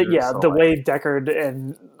think that the way Deckard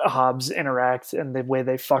and Hobbs interact and the way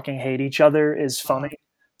they fucking hate each other is funny.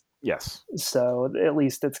 Yes. So at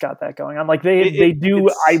least it's got that going on. Like they do.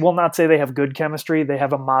 I will not say they have good chemistry. They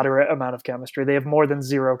have a moderate amount of chemistry. They have more than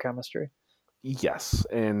zero chemistry. Yes,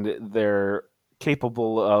 and they're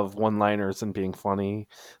capable of one-liners and being funny,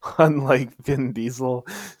 unlike Vin Diesel.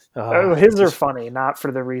 His are funny, not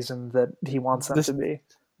for the reason that he wants them to be.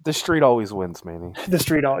 The street always wins, Manny. The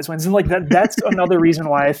street always wins, and like that's another reason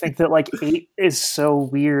why I think that like 8 is so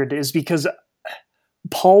weird is because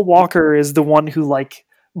Paul Walker is the one who like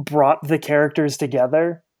brought the characters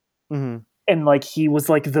together, and like he was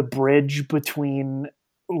like the bridge between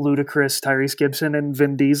Ludacris, Tyrese Gibson, and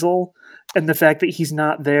Vin Diesel, and the fact that he's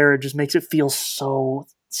not there just makes it feel so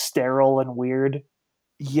sterile and weird.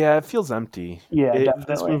 Yeah, it feels empty. Yeah, definitely.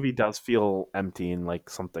 This movie does feel empty and like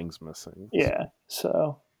something's missing. Yeah,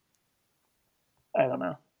 so I don't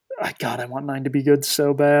know. God, I want 9 to be good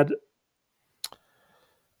so bad.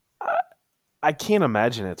 I can't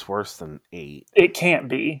imagine it's worse than 8. It can't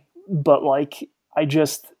be, but like I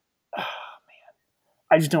just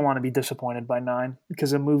don't want to be disappointed by 9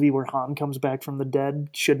 because a movie where Han comes back from the dead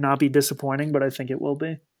should not be disappointing, but I think it will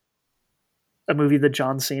be. A movie that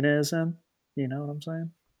John Cena is in. You know what I'm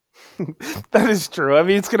saying? That is true. I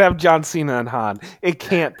mean, it's gonna have John Cena and Han. It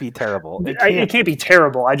can't be terrible. It can't be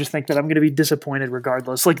terrible. I just think that I'm going to be disappointed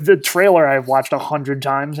regardless. Like the trailer, I've watched 100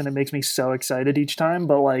 times, and it makes me so excited each time.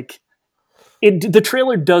 But like, the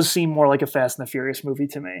trailer does seem more like a Fast and the Furious movie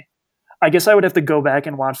to me. I guess I would have to go back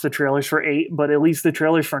and watch the trailers for 8, but at least the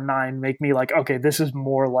trailers for 9 make me like, okay, this is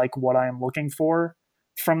more like what I am looking for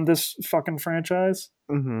from this fucking franchise.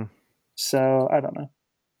 Mm-hmm. So I don't know.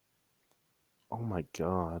 Oh my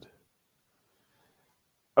god.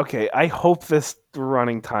 Okay, I hope this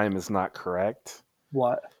running time is not correct.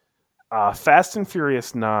 What? Fast and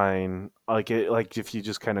Furious 9, like if you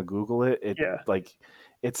just kind of Google it,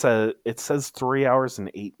 it says 3 hours and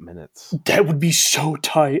 8 minutes. That would be so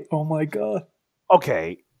tight. Oh my god.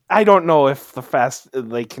 Okay, I don't know if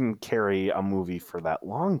they can carry a movie for that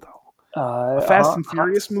long though. A Fast and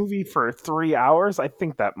Furious movie for 3 hours, I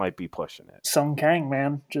think that might be pushing it. Sung Kang,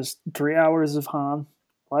 man, just 3 hours of Han.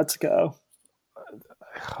 Let's go.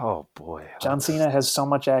 Oh boy, John Cena has so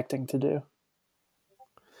much acting to do.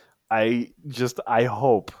 I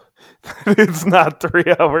hope that it's not 3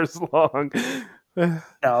 hours long.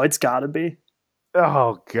 No, it's gotta be.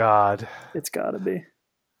 Oh god, it's gotta be,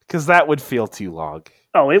 because that would feel too long.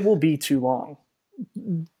 Oh, it will be too long,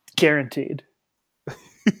 guaranteed.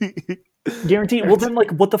 Guaranteed. Well, then,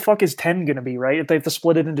 like, what the fuck is 10 gonna be, right? If they have to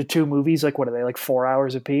split it into 2 movies, like, what are they, like 4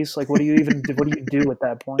 hours a piece? Like, what do you do at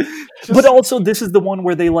that point? But also, this is the one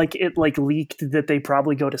where they leaked that they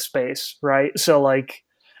probably go to space, right? So, like,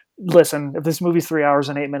 listen, if this movie's 3 hours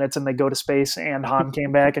and 8 minutes and they go to space and Han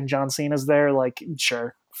came back and John Cena's there, like,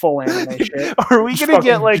 sure, full anime shit. Are we gonna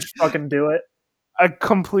get like fucking do it? A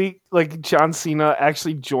complete John Cena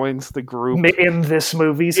actually joins the group in this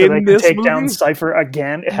movie so they can take down Cypher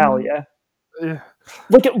again? Hell yeah.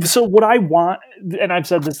 Look, so what I want, and I've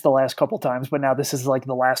said this the last couple times, but now this is like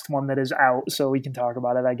the last one that is out, so we can talk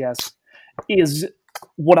about it, I guess, is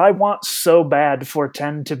what I want so bad for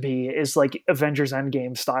 10 to be is like Avengers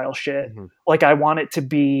Endgame style shit. Mm-hmm. Like I want it to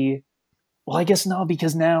be, well, I guess no,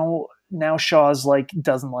 because now Shaw's like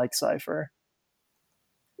doesn't like Cypher.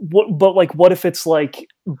 What if it's like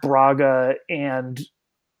Braga and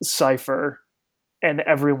Cypher and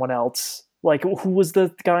everyone else? Like, who was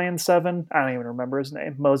the guy in 7? I don't even remember his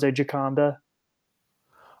name. Mose Gioconda.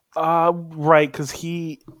 Right, because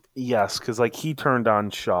he turned on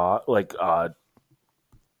Shaw,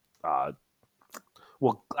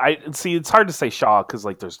 well, I see. It's hard to say Shaw because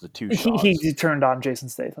there's the two Shaws. He turned on Jason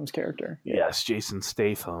Statham's character. Yeah. Yes, Jason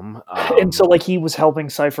Statham, and so he was helping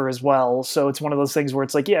Cypher as well. So it's one of those things where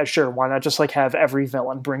it's like, yeah, sure, why not just have every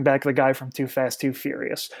villain? Bring back the guy from Too Fast, Too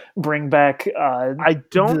Furious. Bring back I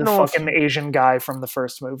don't know fucking Asian guy from the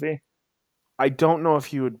first movie. I don't know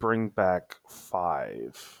if you would bring back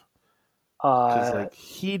 5 because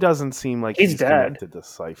he doesn't seem like he's dead. Connected to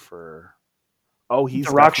Cypher. Oh, he's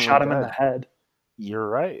The Rock shot him in the head. You're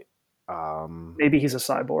right. Maybe he's a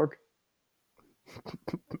cyborg.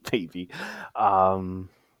 Maybe. So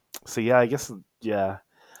yeah, I guess yeah.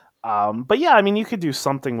 But yeah, I mean, you could do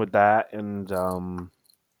something with that, and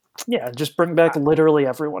yeah, just bring back literally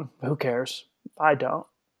everyone. Who cares? I don't.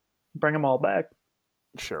 Bring them all back.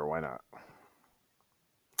 Sure, why not?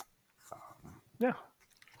 Yeah.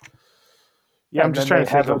 Yeah, I'm just trying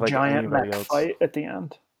to have a giant mech fight at the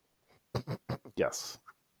end. Yes.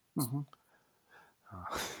 Mm-hmm.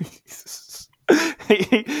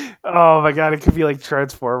 Oh my god! It could be like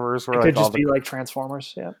Transformers, where it could just be like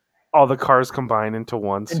Transformers. Yeah, all the cars combine into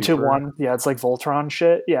one. Yeah, it's like Voltron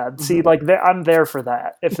shit. Yeah, see, I'm there for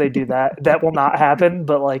that. If they do that, that will not happen.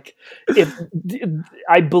 But if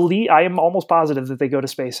I am almost positive that they go to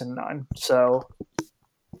space in 9. So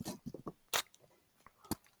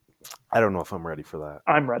I don't know if I'm ready for that.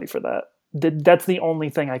 I'm ready for that. That's the only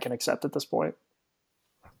thing I can accept at this point.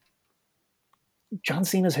 John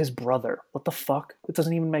Cena's his brother. What the fuck? It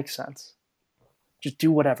doesn't even make sense. Just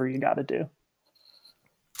do whatever you got to do.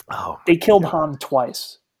 Oh, they killed Han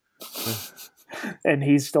twice, and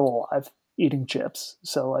he's still alive, eating chips.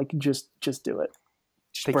 So just do it.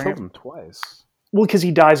 They killed him twice. Well, because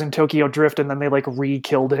he dies in Tokyo Drift, and then they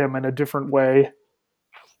re-killed him in a different way.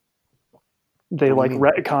 They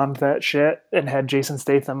retconned that shit and had Jason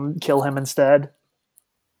Statham kill him instead.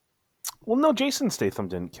 Well, no, Jason Statham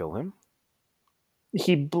didn't kill him.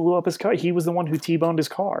 He blew up his car. He was the one who T-boned his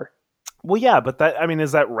car. Well, yeah, but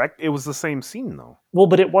is that wrecked? It was the same scene, though. Well,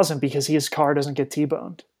 but it wasn't because his car doesn't get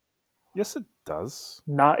T-boned. Yes, it does.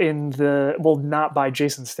 Not by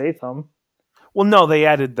Jason Statham. Well, no, they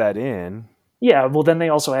added that in. Yeah, well, then they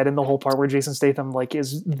also add in the whole part where Jason Statham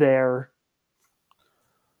is there.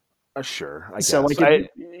 Sure, I So guess.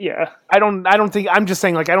 like, yeah, I don't think. I'm just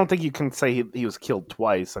saying. Like, I don't think you can say he was killed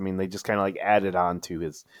twice. I mean, they just kind of like added on to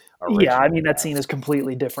his yeah. I original mean, that death. scene is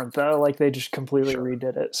completely different though. Like they just completely Sure,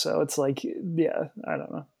 redid it. So it's like, yeah, I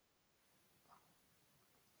don't know.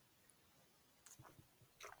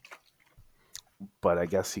 but I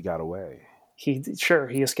guess he got away. He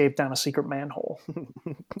escaped down a secret manhole.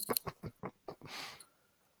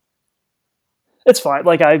 It's fine.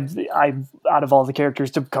 Like I out of all the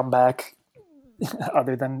characters to come back,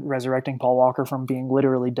 other than resurrecting Paul Walker from being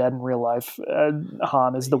literally dead in real life,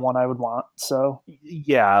 Han is the one I would want. So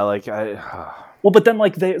Yeah, like I. well, but then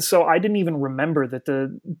like so I didn't even remember that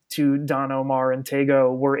the two Don Omar and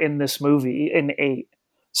Tego were in this movie in 8.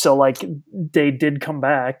 So like they did come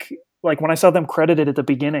back. Like when I saw them credited at the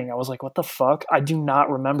beginning, I was like, "What the fuck?" I do not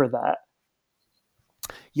remember that.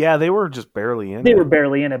 Yeah, they were just barely in They were it.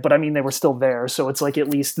 barely in it, but I mean, they were still there. So it's like at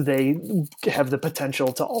least they have the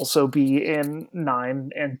potential to also be in 9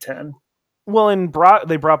 and 10. Well,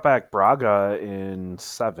 they brought back Braga in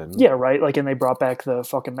 7. Yeah, right. Like, and they brought back the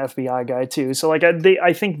fucking FBI guy too. So like,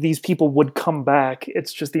 I think these people would come back.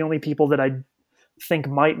 It's just the only people that I think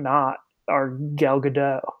might not are Gal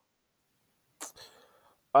Gadot.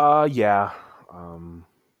 Yeah.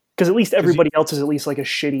 Because at least 'Cause you, everybody else is at least like a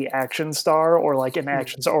shitty action star or like an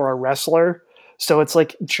action star or a wrestler. So it's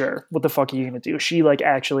like, sure, what the fuck are you gonna do? She like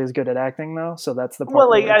actually is good at acting though, so that's the part well,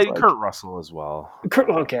 like where it's like, Kurt Russell as well.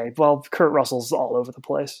 Okay, well, Kurt Russell's all over the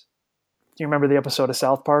place. Do you remember the episode of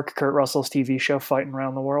South Park, Kurt Russell's TV show fighting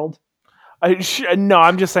around the world? No,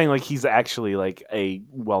 I'm just saying, like he's actually like a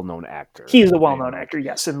well-known actor. He's a well-known And, like, actor,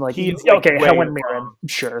 yes, and like, he's like okay, way Helen Mirren, above.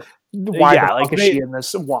 sure. Why the Yeah, like fuck is she in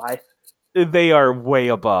this? Why? they are way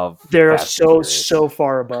above. They're Fast and so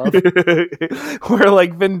far above. Where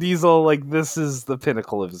like Vin Diesel, like this is the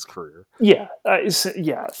pinnacle of his career. Yeah,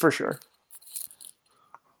 yeah, for sure.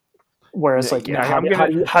 Whereas, like, Yeah,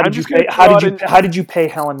 how did you pay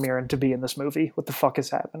Helen Mirren to be in this movie? What the fuck is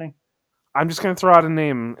happening? I'm just gonna throw out a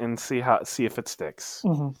name and see if it sticks.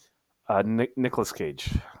 Mm-hmm. Nicolas Cage.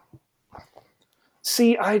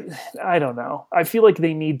 See, I don't know. I feel like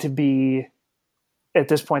they need to be at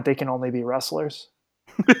this point. They can only be wrestlers.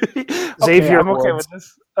 Xavier I'm okay Woods. with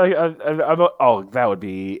this. That would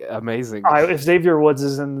be amazing. If Xavier Woods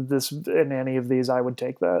is in any of these, I would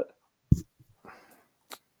take that.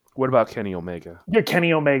 What about Kenny Omega? Yeah,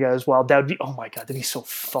 Kenny Omega as well. That would be, oh my god, that'd be so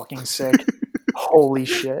fucking sick. Holy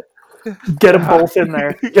shit. Get them both in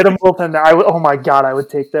there. Get them both in there. Oh my god, I would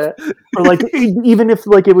take that. Or like, even if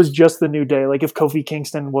like it was just the New Day, like if Kofi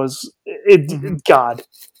Kingston was, God,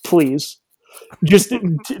 please, just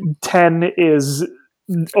 10 is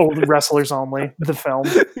wrestlers only. The film.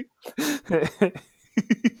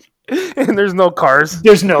 And there's no cars.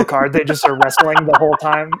 There's no card. They just are wrestling the whole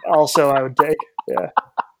time. Also, I would take. Yeah.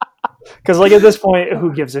 Because like at this point,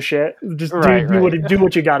 who gives a shit? Just do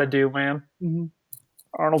what you got to do, man. Mm-hmm.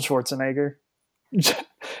 Arnold Schwarzenegger,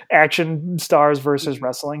 action stars versus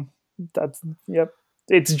wrestling. That's yep.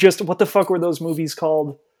 It's just what the fuck were those movies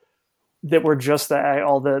called? That were just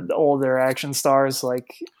all the older action stars,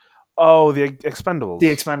 like the Expendables.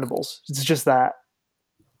 The Expendables. It's just that,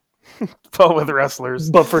 but with wrestlers,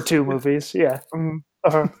 but for 2 movies. Yeah. Mm-hmm.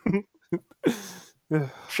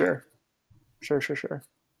 Sure.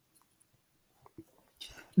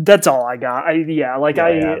 That's all I got.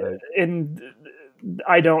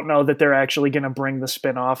 I don't know that they're actually going to bring the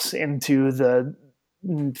spin-offs into the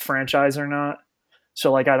franchise or not.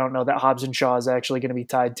 So like I don't know that Hobbs and Shaw is actually going to be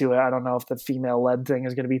tied to it. I don't know if the female-led thing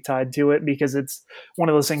is going to be tied to it because it's one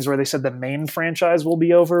of those things where they said the main franchise will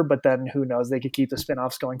be over, but then who knows? They could keep the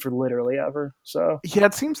spin-offs going for literally ever. So yeah,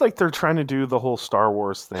 it seems like they're trying to do the whole Star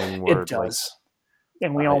Wars thing. Where it does,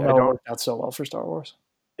 and we all know it worked out so well for Star Wars.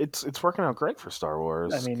 It's working out great for Star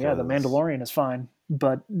Wars. I mean, yeah, The Mandalorian is fine,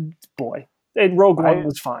 but boy, Rogue One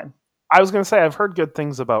was fine. I was going to say I've heard good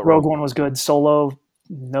things about Rogue One. Was good. Solo,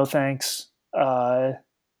 no thanks. No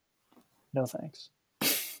thanks.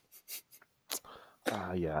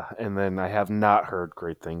 Yeah, and then I have not heard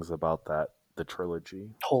great things about the trilogy.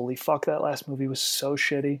 Holy fuck, that last movie was so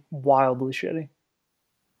shitty, wildly shitty.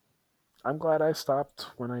 I'm glad I stopped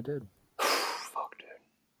when I did. Fuck, dude.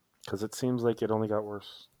 Because it seems like it only got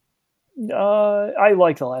worse. I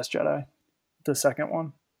like The Last Jedi, the second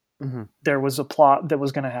one. Mm-hmm. There was a plot that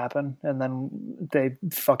was going to happen, and then they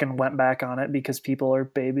fucking went back on it because people are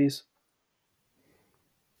babies.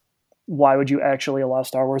 Why would you actually allow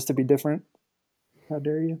Star Wars to be different? How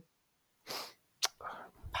dare you?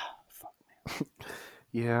 Fuck,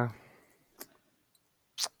 yeah.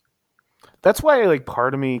 That's why, like,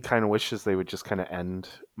 part of me kind of wishes they would just kind of end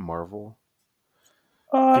Marvel.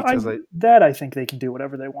 because I think they can do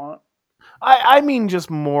whatever they want. I mean just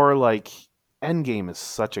more like Endgame is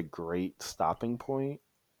such a great stopping point.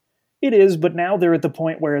 It is, but now they're at the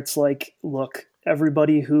point where it's like, look,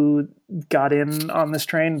 everybody who got in on this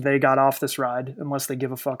train, they got off this ride unless they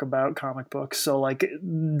give a fuck about comic books. So like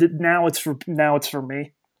now it's for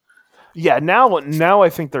me. Yeah, now I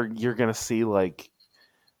think you're gonna see like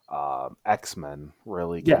X-Men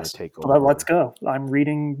really kind of take over. Let's go. I'm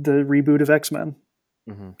reading the reboot of X-Men.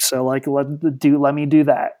 Mm-hmm. So like let me do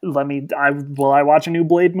that. Will I watch a new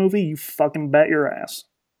Blade movie? You fucking bet your ass.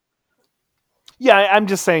 Yeah, I'm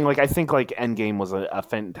just saying, like, I think like Endgame was a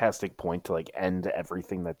fantastic point to like end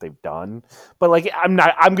everything that they've done. But like,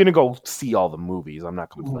 I'm gonna go see all the movies. I'm not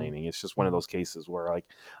complaining. It's just one of those cases where like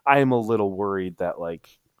I am a little worried that like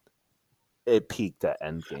it peaked at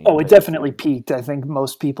Endgame. Oh, it definitely peaked. I think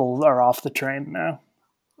most people are off the train now.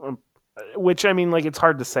 Which I mean, like, it's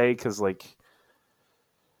hard to say because like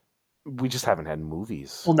we just haven't had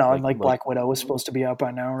movies. Well, no, like Black Widow was supposed to be out by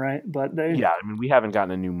now, right? But yeah, I mean, we haven't gotten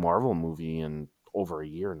a new Marvel movie in over a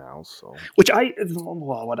year now. So,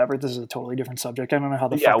 well, whatever. This is a totally different subject. I don't know how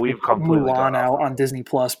the fuck we've they put completely Mulan out on Disney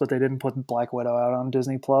Plus, but they didn't put Black Widow out on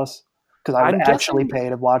Disney Plus because I would actually pay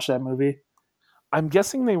to watch that movie. I'm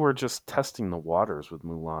guessing they were just testing the waters with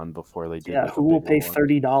Mulan before they did. Yeah, who will pay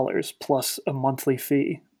 $30 plus a monthly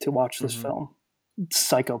fee to watch this film?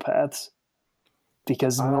 Psychopaths.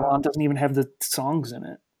 Because Mulan doesn't even have the songs in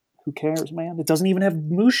it. Who cares, man? It doesn't even have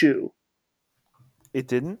Mushu. It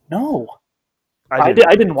didn't? No. I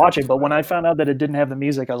didn't watch it, but when I found out that it didn't have the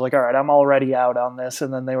music, I was like, all right, I'm already out on this.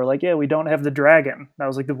 And then they were like, yeah, we don't have the dragon. And I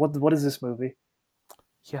was like, what is this movie?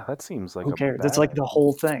 Yeah, that seems like who cares? That's like the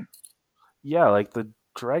whole thing. Yeah, like the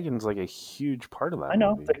dragon's like a huge part of that. I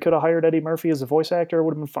know. Movie. They could have hired Eddie Murphy as a voice actor, it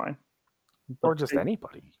would have been fine. Or just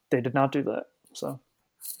anybody. They did not do that. So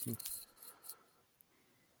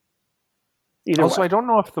also, I don't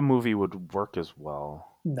know if the movie would work as well.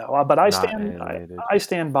 No, but I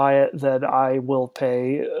stand by it that I will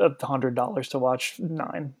pay $100 to watch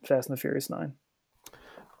Fast and the Furious 9.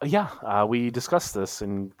 Yeah, we discussed this,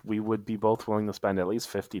 and we would be both willing to spend at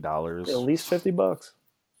least $50. At least $50.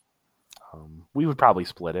 We would probably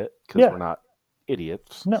split it because we're not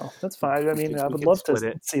idiots. No, that's fine. I mean, I would love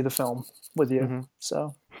to see the film with you. Mm-hmm.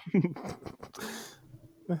 So.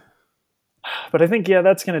 But I think,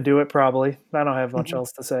 that's going to do it probably. I don't have much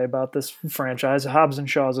else to say about this franchise. Hobbs and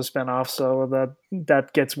Shaw is a spinoff, so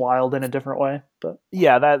that gets wild in a different way. But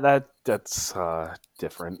yeah, that's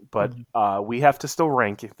different. But we have to still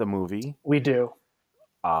rank the movie. We do.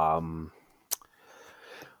 I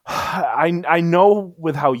know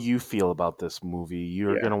with how you feel about this movie,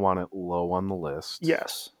 you're going to want it low on the list.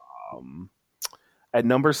 Yes. At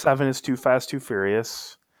number 7 is Too Fast, Too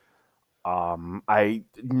Furious. I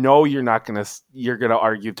know you're gonna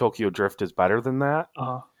argue Tokyo Drift is better than that.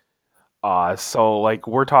 So like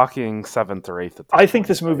we're talking 7th or 8th. I think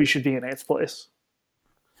this movie should be in 8th place.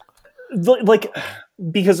 Like,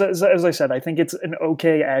 because as I said, I think it's an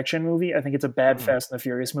okay action movie. I think it's a bad Fast and the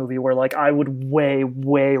Furious movie where like I would way,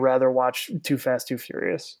 way rather watch Too Fast, Too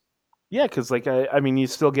Furious. Yeah, because like I mean, you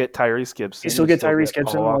still get Tyrese Gibson. You still get Tyrese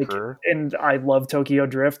Gibson, and I love Tokyo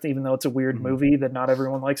Drift, even though it's a weird movie that not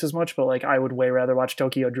everyone likes as much. But like, I would way rather watch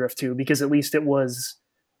Tokyo Drift too, because at least it was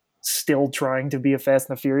still trying to be a Fast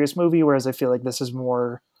and the Furious movie, whereas I feel like this is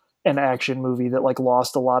more an action movie that like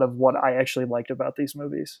lost a lot of what I actually liked about these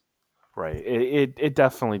movies. Right. It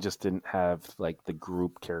definitely just didn't have like the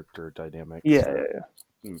group character dynamics.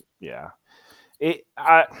 Yeah.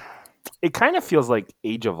 It kind of feels like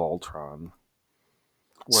Age of Ultron.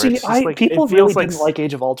 See, people really didn't like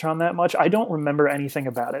Age of Ultron that much. I don't remember anything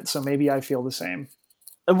about it, so maybe I feel the same.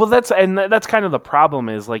 Well, that's kind of the problem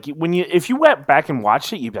is like if you went back and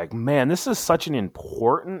watched it, you'd be like, man, this is such an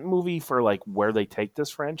important movie for like where they take this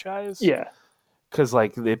franchise. Yeah, because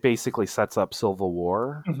like it basically sets up Civil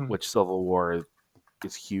War, which Civil War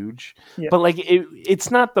is huge. Yeah. But like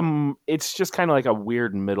it's not it's just kind of like a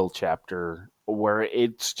weird middle chapter where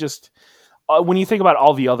it's just when you think about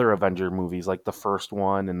all the other Avenger movies, like the first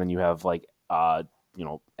one, and then you have like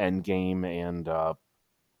Endgame and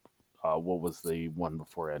what was the one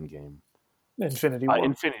before Endgame? Infinity War.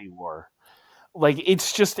 Infinity War. Like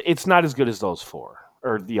it's not as good as those four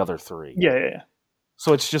or the other three. Yeah.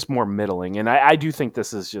 So it's just more middling, and I do think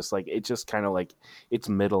this is just like it's just kind of like it's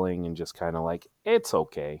middling and just kind of like it's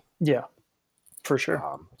okay. Yeah, for sure.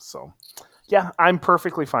 So yeah, I'm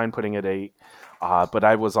perfectly fine putting it 8. But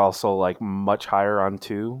I was also like much higher on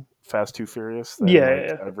 2 Fast Too Furious than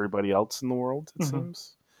everybody else in the world, it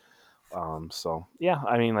seems. So yeah,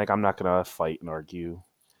 I mean, like I'm not gonna fight and argue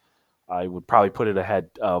I would probably put it ahead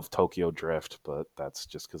of Tokyo Drift, but that's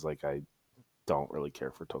just because like I don't really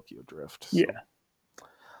care for Tokyo Drift. So.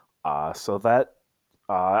 Yeah. So that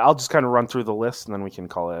I'll just kind of run through the list, and then we can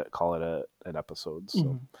call it an episode.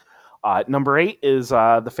 So. Number 8 is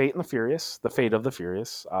The Fate and the Furious, The Fate of the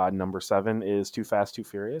Furious. Number 7 is Too Fast, Too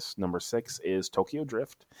Furious. Number 6 is Tokyo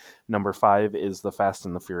Drift. Number 5 is The Fast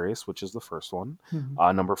and the Furious, which is the first one.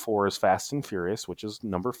 Number 4 is Fast and Furious, which is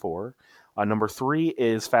number 4. Number 3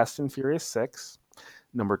 is Fast and Furious 6.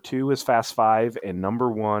 Number 2 is Fast 5, and number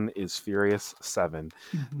 1 is Furious 7.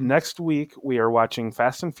 Next week, we are watching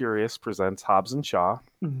Fast and Furious presents Hobbs and Shaw,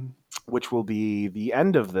 which will be the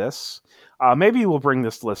end of this. Maybe we'll bring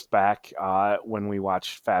this list back when we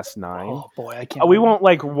watch Fast 9. Oh boy, I can't. We won't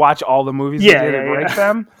like watch all the movies and rank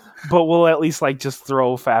them, but we'll at least like just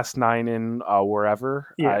throw Fast 9 in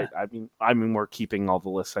wherever. Yeah. I mean, we're keeping all the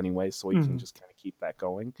lists anyway, so we can just kind of keep that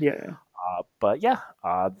going. Yeah. But yeah,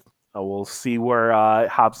 we'll see where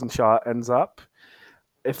Hobbs and Shaw ends up.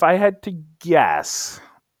 If I had to guess,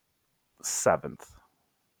 7th.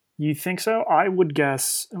 You think so? I would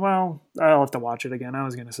guess. Well, I'll have to watch it again. I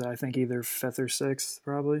was gonna say I think either 5th or 6th,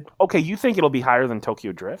 probably. Okay, you think it'll be higher than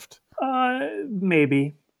Tokyo Drift?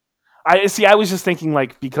 Maybe. I see. I was just thinking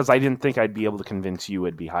like because I didn't think I'd be able to convince you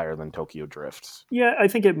it'd be higher than Tokyo Drift. Yeah, I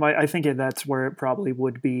think it might. I think that's where it probably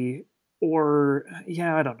would be. Or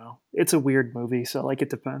yeah, I don't know. It's a weird movie, so like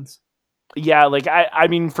it depends. Yeah, like I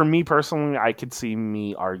mean, for me personally, I could see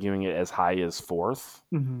me arguing it as high as 4th.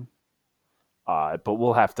 But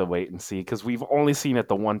we'll have to wait and see because we've only seen it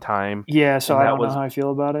the one time. Yeah, so I don't know how I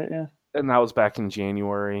feel about it. Yeah, and that was back in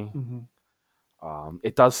January.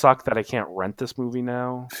 It does suck that I can't rent this movie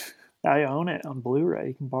now. I own it on Blu-ray.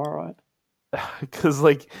 You can borrow it. Because,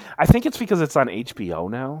 like, I think it's because it's on HBO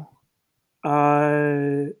now.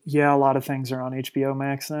 Yeah, a lot of things are on HBO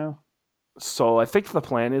Max now. So I think the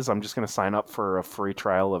plan is I'm just going to sign up for a free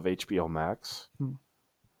trial of HBO Max.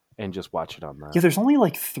 And just watch it on that. Yeah, there's only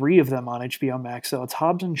like 3 of them on HBO Max, so it's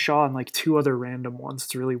Hobbs and Shaw and like 2 other random ones.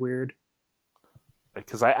 It's really weird.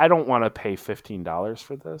 Because I don't want to pay $15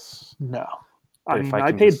 for this. No. I mean,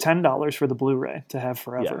 I paid $10 for the Blu-ray to have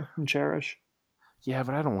forever and cherish. Yeah,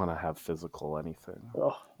 but I don't want to have physical anything.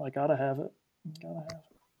 Oh, I gotta have it.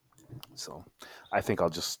 So I think I'll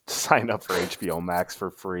just sign up for HBO Max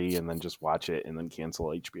for free and then just watch it and then cancel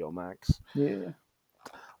HBO Max. Yeah.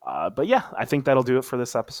 But yeah, I think that'll do it for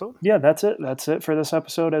this episode. Yeah, that's it. That's it for this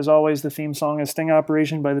episode. As always, the theme song is Sting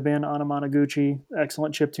Operation by the band Anamanaguchi.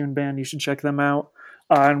 Excellent chiptune band. You should check them out.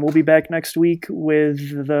 And we'll be back next week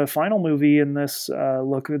with the final movie in this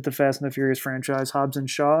look at the Fast and the Furious franchise, Hobbs and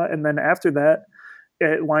Shaw. And then after that,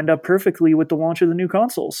 it lined up perfectly with the launch of the new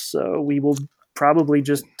consoles. So we will probably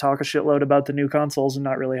just talk a shitload about the new consoles and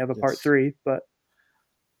not really have a part 3. But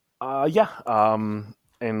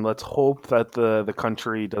and let's hope that the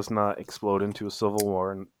country does not explode into a civil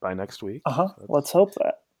war by next week. Let's hope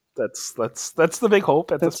that. That's the big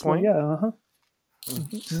hope at this point.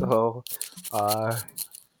 So,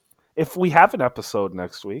 if we have an episode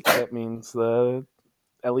next week, that means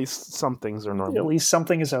at least some things are normal. At least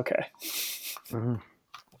something is okay.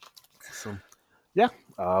 So, yeah,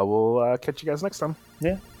 we'll catch you guys next time.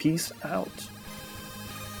 Yeah, peace out.